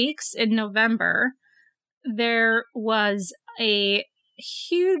 2 weeks in November, there was a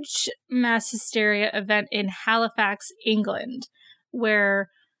huge mass hysteria event in Halifax, England, where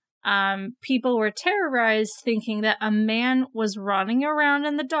people were terrorized thinking that a man was running around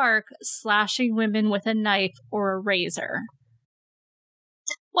in the dark, slashing women with a knife or a razor.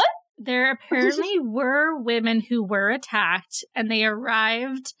 What? There apparently were women who were attacked, and they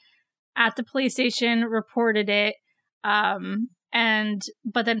arrived at the police station, reported it,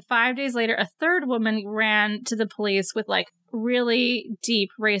 but then 5 days later, a third woman ran to the police with, like, really deep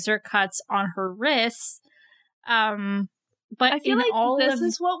razor cuts on her wrists. But I feel like this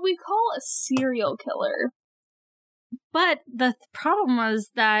is what we call a serial killer. But the problem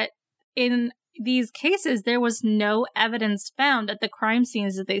was that in these cases, there was no evidence found at the crime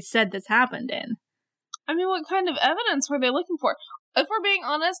scenes that they said this happened in. I mean, what kind of evidence were they looking for? If we're being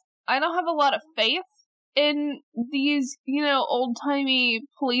honest, I don't have a lot of faith in these, you know, old-timey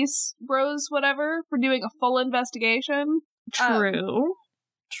police bros, whatever, for doing a full investigation. True.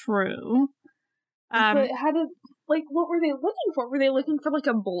 But how did... Like, what were they looking for? Were they looking for, like,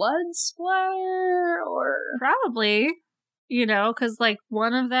 a blood splatter, or...? Probably, you know, because, like,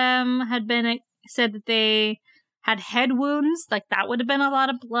 one of them said that they had head wounds, like, that would have been a lot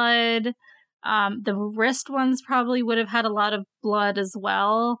of blood. The wrist ones probably would have had a lot of blood as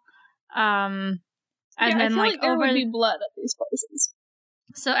well. And then, I feel like there would be blood at these places.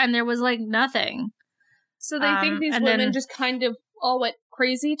 So, and there was, like, nothing. So they think these women just kind of all went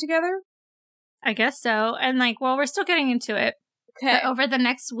crazy together? I guess so. And, like, well, we're still getting into it. Okay. But over the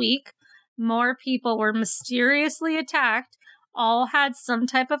next week, more people were mysteriously attacked, all had some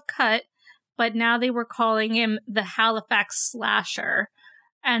type of cut, but now they were calling him the Halifax Slasher.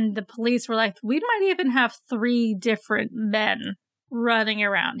 And the police were like, we might even have 3 different men running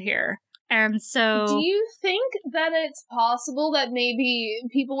around here. And so... Do you think that it's possible that maybe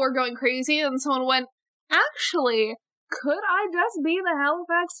people were going crazy and someone went, actually, could I just be the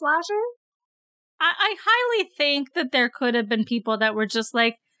Halifax Slasher? I highly think that there could have been people that were just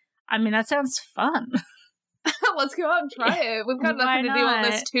like, I mean, that sounds fun. Let's go out and try it. We've got nothing to do on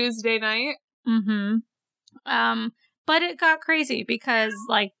this Tuesday night. Mm-hmm. But it got crazy because,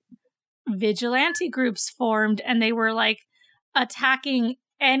 like, vigilante groups formed and they were, like, attacking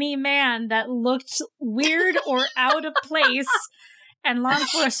any man that looked weird or out of place. And law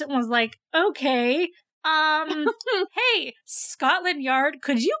enforcement was like, okay, hey, Scotland Yard,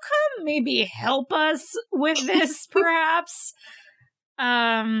 could you come maybe help us with this, perhaps?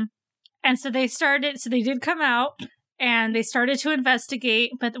 And so they did come out and they started to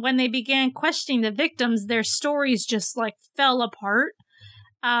investigate, but when they began questioning the victims, their stories just, like, fell apart.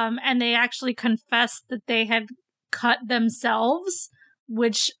 And they actually confessed that they had cut themselves,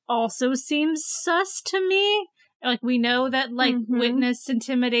 which also seems sus to me. Like, we know that, like, witness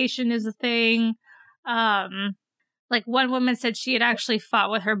intimidation is a thing. Like, one woman said she had actually fought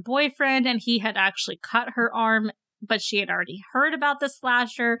with her boyfriend and he had actually cut her arm, but she had already heard about the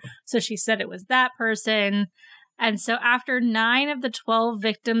slasher, so she said it was that person. And so after 9 of the 12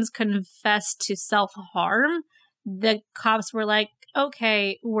 victims confessed to self-harm, the cops were like,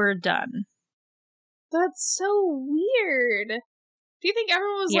 okay, we're done. That's so weird. Do you think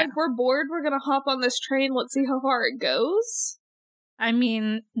everyone was like, we're bored, we're gonna hop on this train, let's see how far it goes? I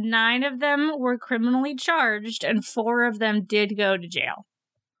mean, 9 of them were criminally charged, and 4 of them did go to jail.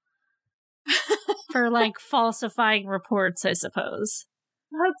 For, like, falsifying reports, I suppose.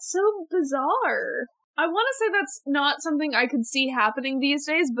 That's so bizarre. I want to say that's not something I could see happening these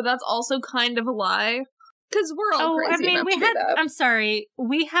days, but that's also kind of a lie. Because we're all crazy enough to do that. I'm sorry,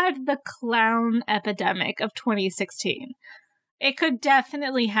 we had the clown epidemic of 2016. It could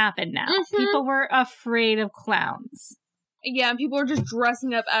definitely happen now. Mm-hmm. People were afraid of clowns. Yeah, and people were just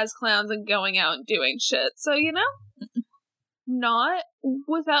dressing up as clowns and going out and doing shit. So, you know, not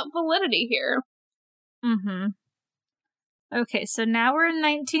without validity here. Mm-hmm. Okay, so now we're in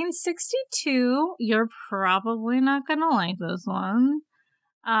 1962. You're probably not gonna like this one.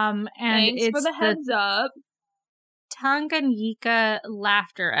 And thanks it's for the heads up. Tanganyika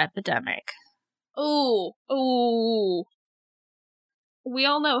laughter epidemic. Ooh. We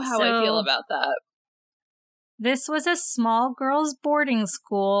all know how I feel about that. This was a small girls' boarding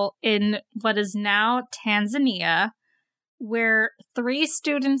school in what is now Tanzania, where 3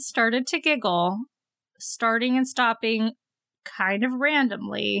 students started to giggle, starting and stopping kind of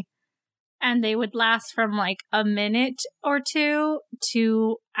randomly, and they would last from like a minute or 2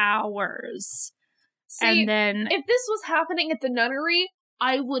 to hours. See, and then if this was happening at the nunnery,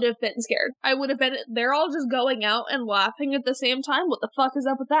 I would have been scared. I would have been, they're all just going out and laughing at the same time. What the fuck is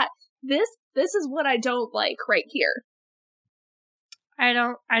up with that? This is what I don't like right here. I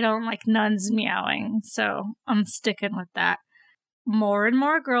don't like nuns meowing, so I'm sticking with that. More and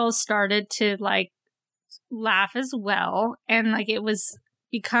more girls started to like laugh as well, and like it was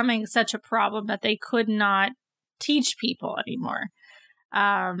becoming such a problem that they could not teach people anymore.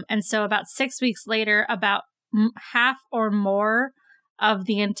 And so about 6 weeks later, about half or more of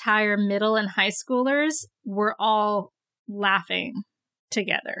the entire middle and high schoolers were all laughing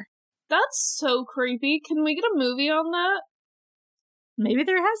together. That's so creepy. Can we get a movie on that? Maybe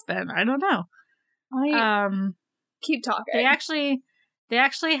there has been. I don't know. Keep talking. They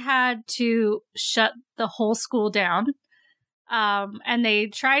actually had to shut the whole school down. And they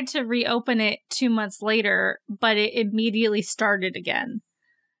tried to reopen it 2 months later, but it immediately started again.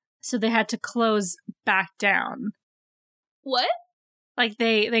 So they had to close back down. What? Like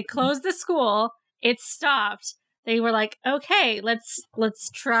they closed the school, it stopped. They were like, okay, let's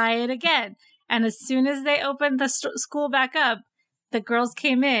try it again. And as soon as they opened the school back up, the girls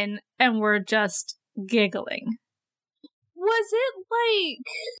came in and were just giggling. Was it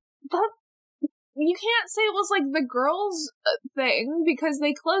like that? You can't say it was like the girls' thing because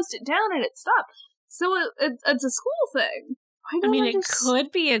they closed it down and it stopped. So it's a school thing. I mean, it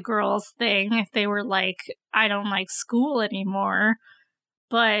could be a girls' thing if they were like, I don't like school anymore.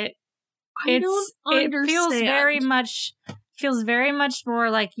 But it feels very much more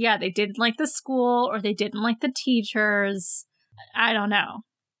like, yeah, they didn't like the school or they didn't like the teachers. I don't know.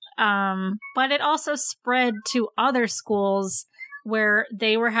 But it also spread to other schools where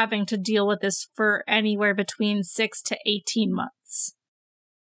they were having to deal with this for anywhere between 6 to 18 months.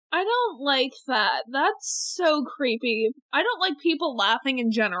 I don't like that. That's so creepy. I don't like people laughing in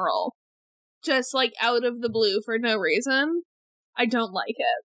general. Just like out of the blue for no reason. I don't like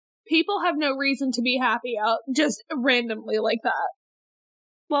it. People have no reason to be happy out just randomly like that.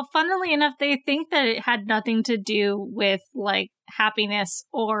 Well, funnily enough, they think that it had nothing to do with like happiness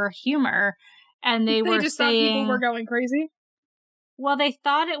or humor. And they were just saying, thought people were going crazy? Well, they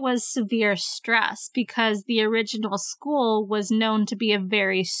thought it was severe stress because the original school was known to be a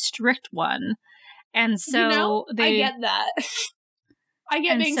very strict one. And so I get that. I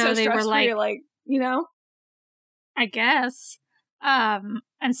get being so stressed where you're like, I guess.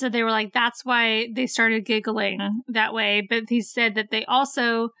 And so they were like, that's why they started giggling that way. But he said that they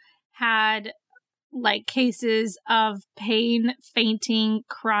also had like cases of pain, fainting,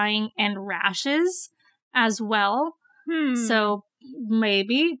 crying, and rashes as well. So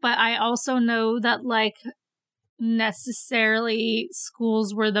maybe, but I also know that like necessarily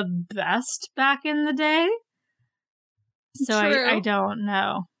schools were the best back in the day. So I don't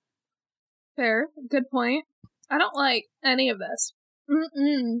know. Fair. Good point. I don't like any of this.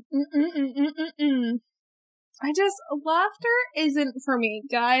 Laughter isn't for me,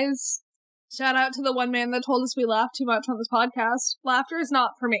 guys. Shout out to the one man that told us we laugh too much on this podcast. Laughter is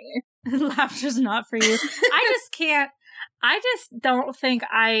not for me. Laughter's not for you. I just don't think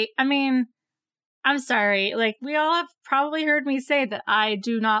I mean, I'm sorry. Like, we all have probably heard me say that I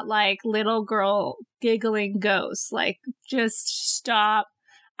do not like little girl giggling ghosts. Like, just stop.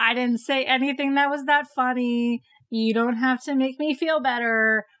 I didn't say anything that was that funny. You don't have to make me feel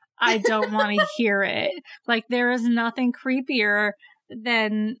better. I don't want to hear it. Like, there is nothing creepier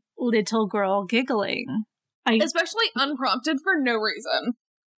than little girl giggling. Especially unprompted for no reason.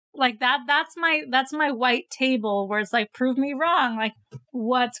 Like, that's my white table where it's like, prove me wrong. Like,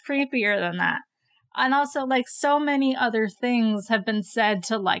 what's creepier than that? And also, like, so many other things have been said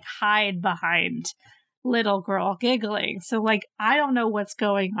to, like, hide behind little girl giggling. So, like, I don't know what's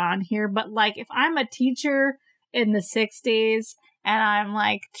going on here, but, like, if I'm a teacher in the 60s and I'm,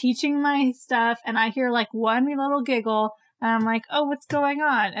 like, teaching my stuff and I hear, like, one little giggle and I'm like, oh, what's going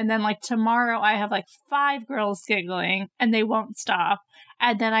on? And then, like, tomorrow I have, like, 5 girls giggling and they won't stop.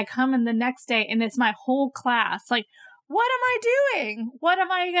 And then I come in the next day and it's my whole class. Like, what am I doing? What am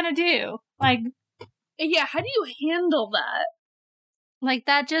I going to do? Like, yeah, how do you handle that? Like,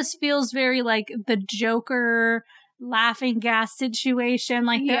 that just feels very like the Joker laughing gas situation.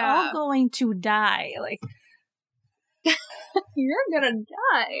 Like, they're all going to die. Like, you're gonna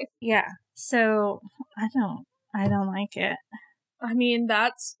die. Yeah. So, I don't like it. I mean,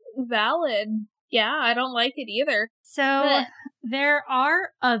 that's valid. Yeah, I don't like it either. So, there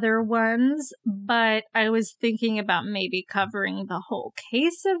are other ones, but I was thinking about maybe covering the whole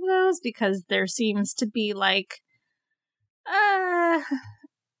case of those because there seems to be, like,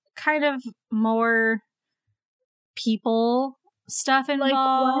 kind of more people stuff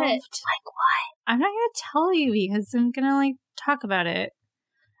involved. Like what? I'm not going to tell you because I'm going to, like, talk about it.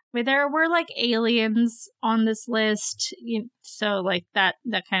 But there were, like, aliens on this list, so, like, that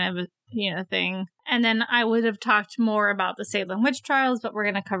kind of, thing. And then I would have talked more about the Salem witch trials, but we're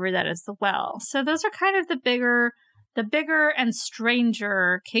going to cover that as well. So those are kind of the bigger and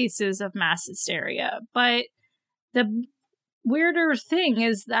stranger cases of mass hysteria. But the weirder thing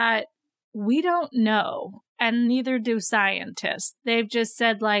is that we don't know, and neither do scientists. They've just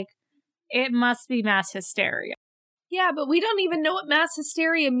said, like, it must be mass hysteria. Yeah, but we don't even know what mass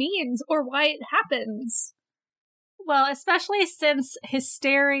hysteria means or why it happens. Well, especially since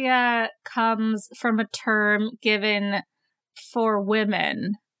hysteria comes from a term given for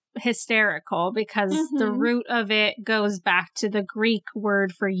women, hysterical, because the root of it goes back to the Greek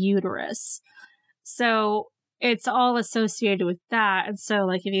word for uterus. So it's all associated with that. And so,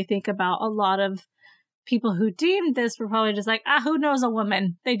 like, if you think about a lot of people who deemed this were probably just like, who knows a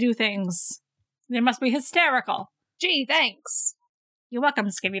woman? They do things. They must be hysterical. Gee, thanks. You're welcome,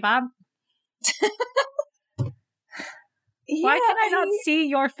 Skibby Bob. Why can I not see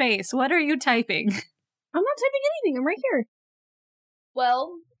your face? What are you typing? I'm not typing anything. I'm right here.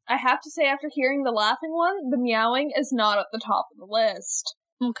 Well, I have to say, after hearing the laughing one, the meowing is not at the top of the list.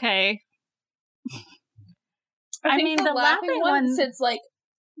 Okay. I mean, the laughing one sits like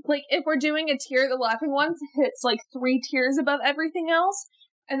if we're doing a tier, the laughing one hits like 3 tiers above everything else.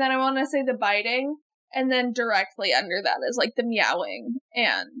 And then I want to say the biting. And then directly under that is like the meowing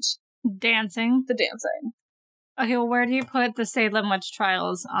and dancing. The dancing. Okay, well, where do you put the Salem witch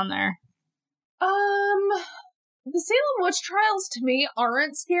trials on there? The Salem witch trials to me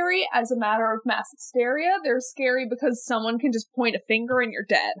aren't scary as a matter of mass hysteria. They're scary because someone can just point a finger and you're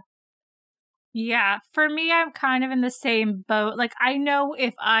dead. Yeah, for me, I'm kind of in the same boat. Like, I know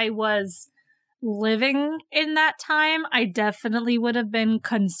if I was living in that time, I definitely would have been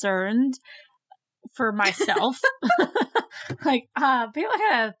concerned for myself. Like, people are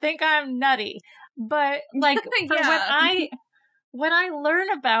gonna think I'm nutty. But, like, when I learn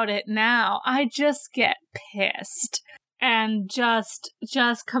about it now, I just get pissed and just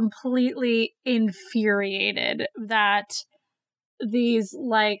completely infuriated that these,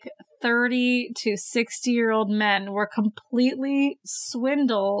 like, 30 to 60-year-old men were completely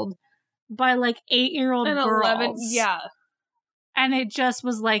swindled by, like, 8-year-old girls. 11, yeah. And it just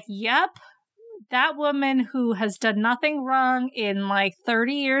was like, yep, that woman who has done nothing wrong in, like,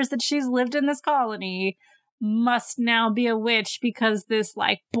 30 years that she's lived in this colony must now be a witch because this,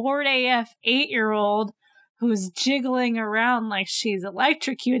 like, bored AF 8-year-old who's jiggling around like she's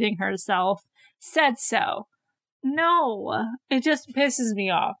electrocuting herself said so. No, it just pisses me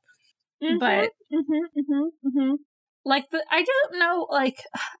off. But like, I don't know, like,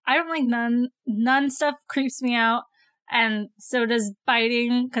 I don't like nun stuff creeps me out, and so does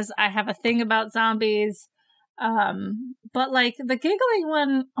biting because I have a thing about zombies. But like the giggling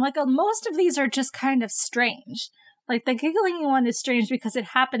one, like most of these are just kind of strange. Like the giggling one is strange because it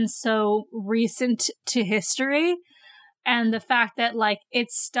happened so recent to history. And the fact that, like,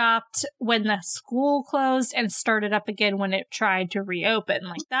 it stopped when the school closed and started up again when it tried to reopen.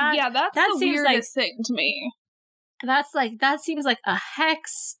 Like, that. Yeah, that's that the seems weirdest like, thing to me. That seems like a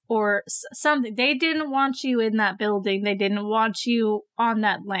hex or something. They didn't want you in that building. They didn't want you on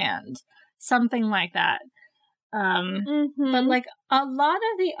that land. Something like that. But, like, a lot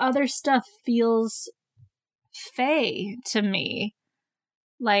of the other stuff feels fey to me.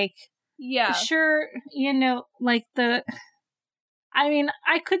 Like, yeah, sure, you know, like I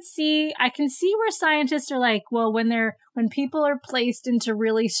can see where scientists are like, well, when people are placed into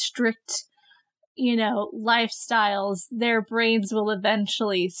really strict, you know, lifestyles, their brains will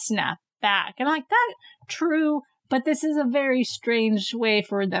eventually snap back. And I'm like, that, true, but this is a very strange way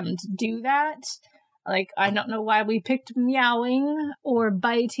for them to do that. Like, I don't know why we picked meowing or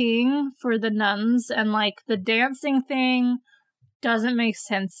biting for the nuns, and, like, the dancing thing doesn't make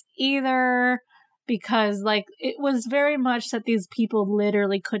sense either, because, like, it was very much that these people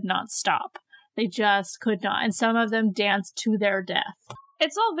literally could not stop. They just could not, and some of them danced to their death.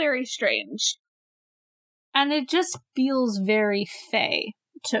 It's all very strange. And it just feels very fey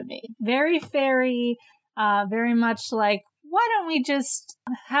to me. Very fairy, very much like, why don't we just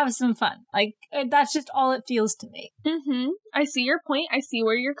have some fun? Like, that's just all it feels to me. I see your point. I see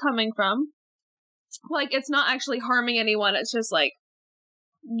where you're coming from. Like, it's not actually harming anyone. It's just like,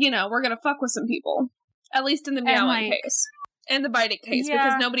 you know, we're gonna fuck with some people. At least in the meowing case. And the biting case,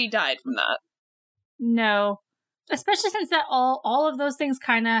 because nobody died from that. No. Especially since that all of those things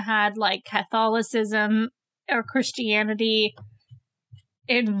kind of had, like, Catholicism or Christianity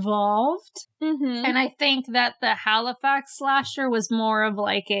involved. And I think that the Halifax slasher was more of,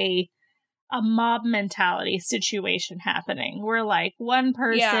 like, a mob mentality situation happening, where, like, one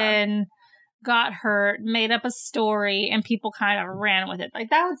person got hurt, made up a story, and people kind of ran with it. Like,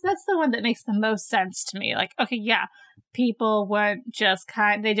 that's the one that makes the most sense to me. Like, okay, yeah, people weren't just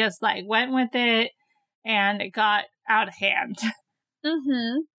they just, like, went with it, and it got out of hand.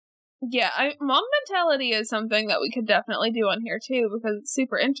 Yeah, mom mentality is something that we could definitely do on here, too, because it's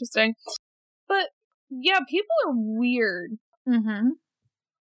super interesting. But, yeah, people are weird.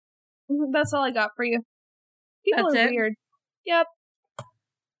 That's all I got for you. People are weird. Yep.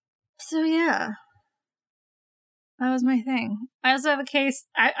 So, yeah. That was my thing. I also have a case.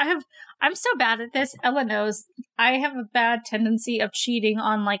 I'm so bad at this. Ella knows. I have a bad tendency of cheating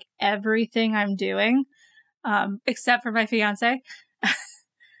on, like, everything I'm doing. Except for my fiance.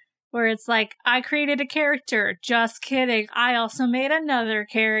 Where it's like, I created a character. Just kidding. I also made another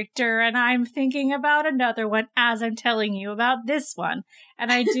character, and I'm thinking about another one as I'm telling you about this one.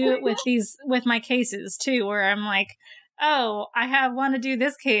 And I do it with my cases, too, where I'm like, oh, I want to do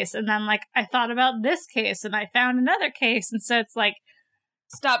this case, and then, like, I thought about this case, and I found another case, and so it's like,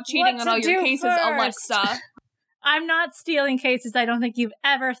 stop cheating on all your cases, first? Alexa. I'm not stealing cases. I don't think you've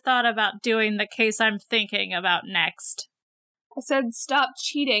ever thought about doing the case I'm thinking about next. I said stop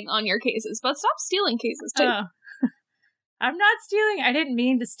cheating on your cases, but stop stealing cases, too. Oh. I'm not stealing. I didn't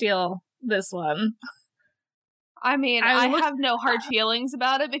mean to steal this one. I mean, I have no hard feelings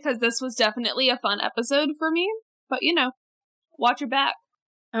about it, because this was definitely a fun episode for me. But, you know, watch your back.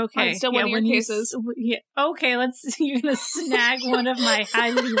 Okay. I'm still winning your cases. Okay, you're going to snag one of my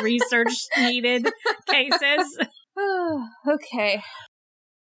highly researched needed cases. Okay.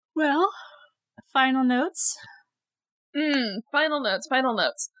 Well, final notes. Final notes.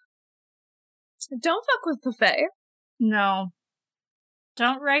 Don't fuck with the Fae. No.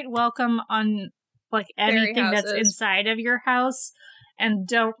 Don't write welcome on, like, anything that's inside of your house. And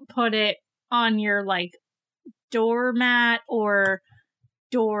don't put it on your, like, doormat or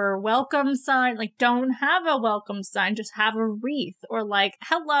door welcome sign. Like, don't have a welcome sign. Just have a wreath. Or, like,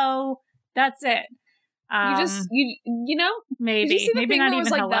 hello. That's it. You know? Maybe not even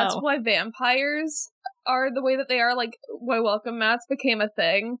like, hello. That's why vampires are the way that they are, like, why welcome mats became a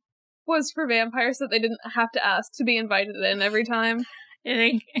thing, was for vampires, so that they didn't have to ask to be invited in every time.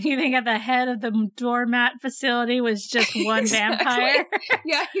 You think at the head of the doormat facility was just one vampire?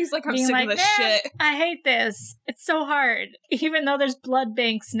 Yeah, he's like, I'm sick of this shit. I hate this. It's so hard. Even though there's blood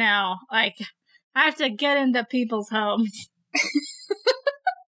banks now, like, I have to get into people's homes.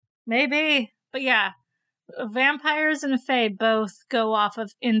 Maybe. But yeah. Vampires and Fae both go off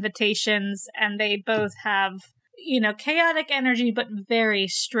of invitations, and they both have, you know, chaotic energy, but very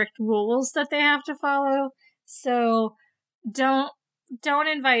strict rules that they have to follow. So don't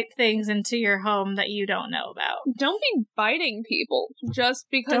invite things into your home that you don't know about. Don't be biting people just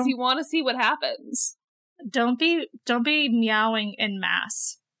because you want to see what happens. Don't be meowing en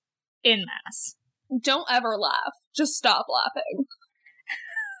masse. En masse. Don't ever laugh. Just stop laughing.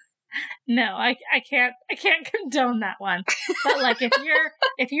 No, I can't condone that one. But like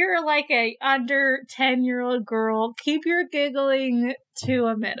if you're like a under 10-year-old girl, keep your giggling to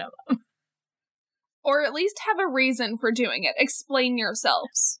a minimum. Or at least have a reason for doing it. Explain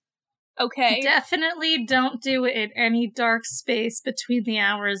yourselves. Okay? Definitely don't do it in any dark space between the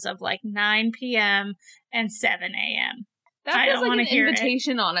hours of like 9 p.m. and 7 a.m. That feels like an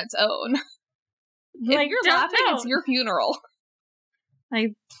invitation on its own. Like, if you're laughing, it's your funeral.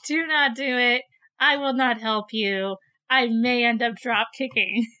 Like, do not do it. I will not help you. I may end up drop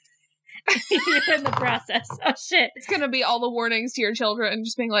kicking you in the process. Oh shit. It's gonna be all the warnings to your children,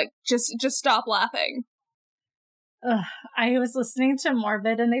 just being like, just stop laughing. I was listening to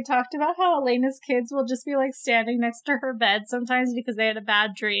Morbid, and they talked about how Elena's kids will just be like standing next to her bed sometimes because they had a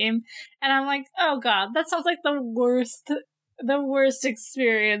bad dream. And I'm like, oh god, that sounds like the worst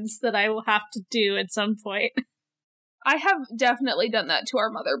experience that I will have to do at some point. I have definitely done that to our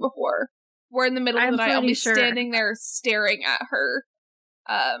mother before. We're in the middle of the night, I'll be standing there staring at her.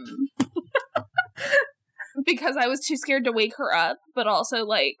 Because I was too scared to wake her up, but also,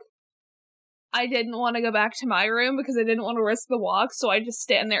 like, I didn't want to go back to my room because I didn't want to risk the walk, so I just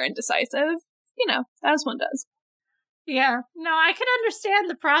stand there indecisive. You know, as one does. Yeah. No, I can understand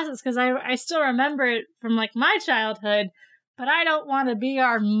the process, because I still remember it from, like, my childhood, but I don't want to be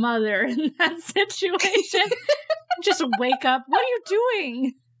our mother in that situation. Just wake up. What are you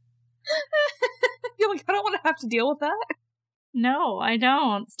doing? You're like, I don't want to have to deal with that. No, I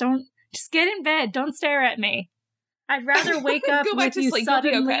don't. Just get in bed. Don't stare at me. I'd rather wake up with you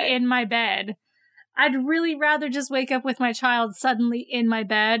suddenly in my bed. I'd really rather just wake up with my child suddenly in my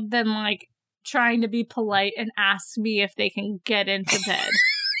bed than, like, trying to be polite and ask me if they can get into bed.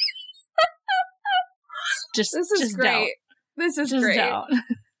 This is great. Don't. This is great. Don't.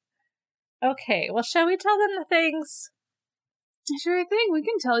 Okay, well, shall we tell them the things? Sure thing, we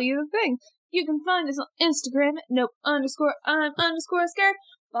can tell you the thing. You can find us on Instagram at nope_I'm_scared.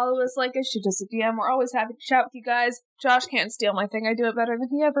 Follow us, like us, shoot us a DM. We're always happy to chat with you guys. Josh can't steal my thing. I do it better than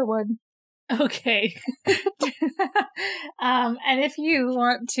he ever would. Okay. And if you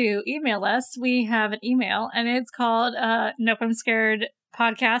want to email us, we have an email, and it's called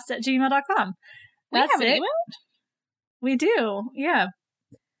nopeimscaredpodcast@gmail.com. That's we have an email? We do, yeah.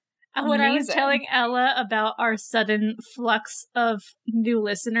 When I was telling Ella about our sudden flux of new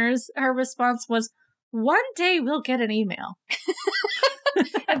listeners, her response was, one day we'll get an email.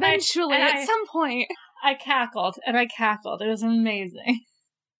 Eventually, at some point. I cackled. It was amazing.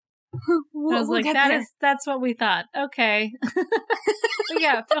 I was like, that's what we thought. Okay. But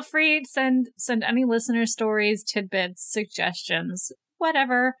yeah, feel free to send any listener stories, tidbits, suggestions,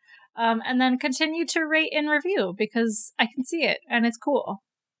 whatever. And then continue to rate and review, because I can see it and it's cool.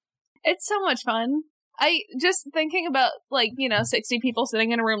 It's so much fun. I just thinking about, 60 people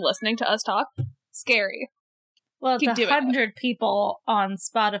sitting in a room listening to us talk. Scary. Well, it's 100 people on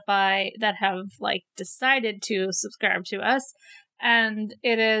Spotify that have, decided to subscribe to us. And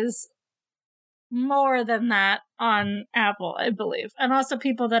it is more than that on Apple, I believe. And also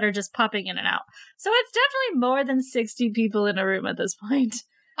people that are just popping in and out. So it's definitely more than 60 people in a room at this point.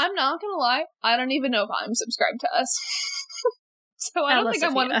 I'm not gonna lie. I don't even know if I'm subscribed to us. So I don't think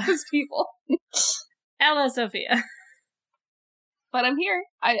I'm one of those people. Ella Sophia. But I'm here.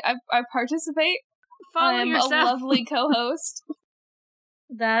 I participate. Follow yourself. I'm a lovely co-host.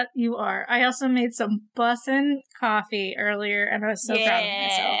 That you are. I also made some bussin' coffee earlier, and I was so proud of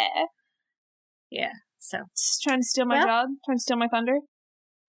myself. Yeah, so. Just trying to steal my job? Trying to steal my thunder?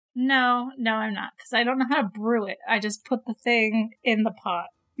 No, I'm not, because I don't know how to brew it. I just put the thing in the pot.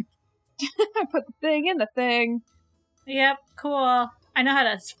 I put the thing in the thing. Yep, cool. I know how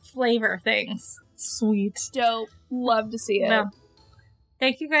to flavor things. Sweet. Dope. Love to see it. Well,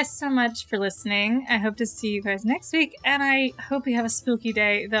 thank you guys so much for listening. I hope to see you guys next week, and I hope you have a spooky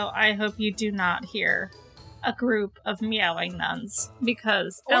day, though I hope you do not hear a group of meowing nuns,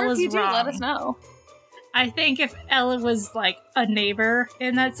 because Ella's if you do, wrong. let us know. I think if Ella was, a neighbor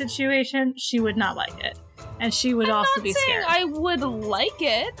in that situation, she would not like it. And she would also be scared. I would like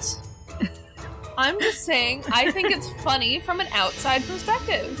it. I'm just saying, I think it's funny from an outside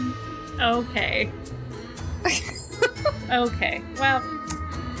perspective. Okay. Okay. Well,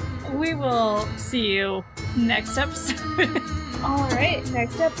 we will see you next episode. Alright,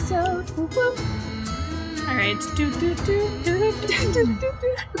 next episode. Alright.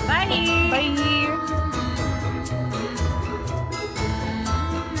 Bye. Bye.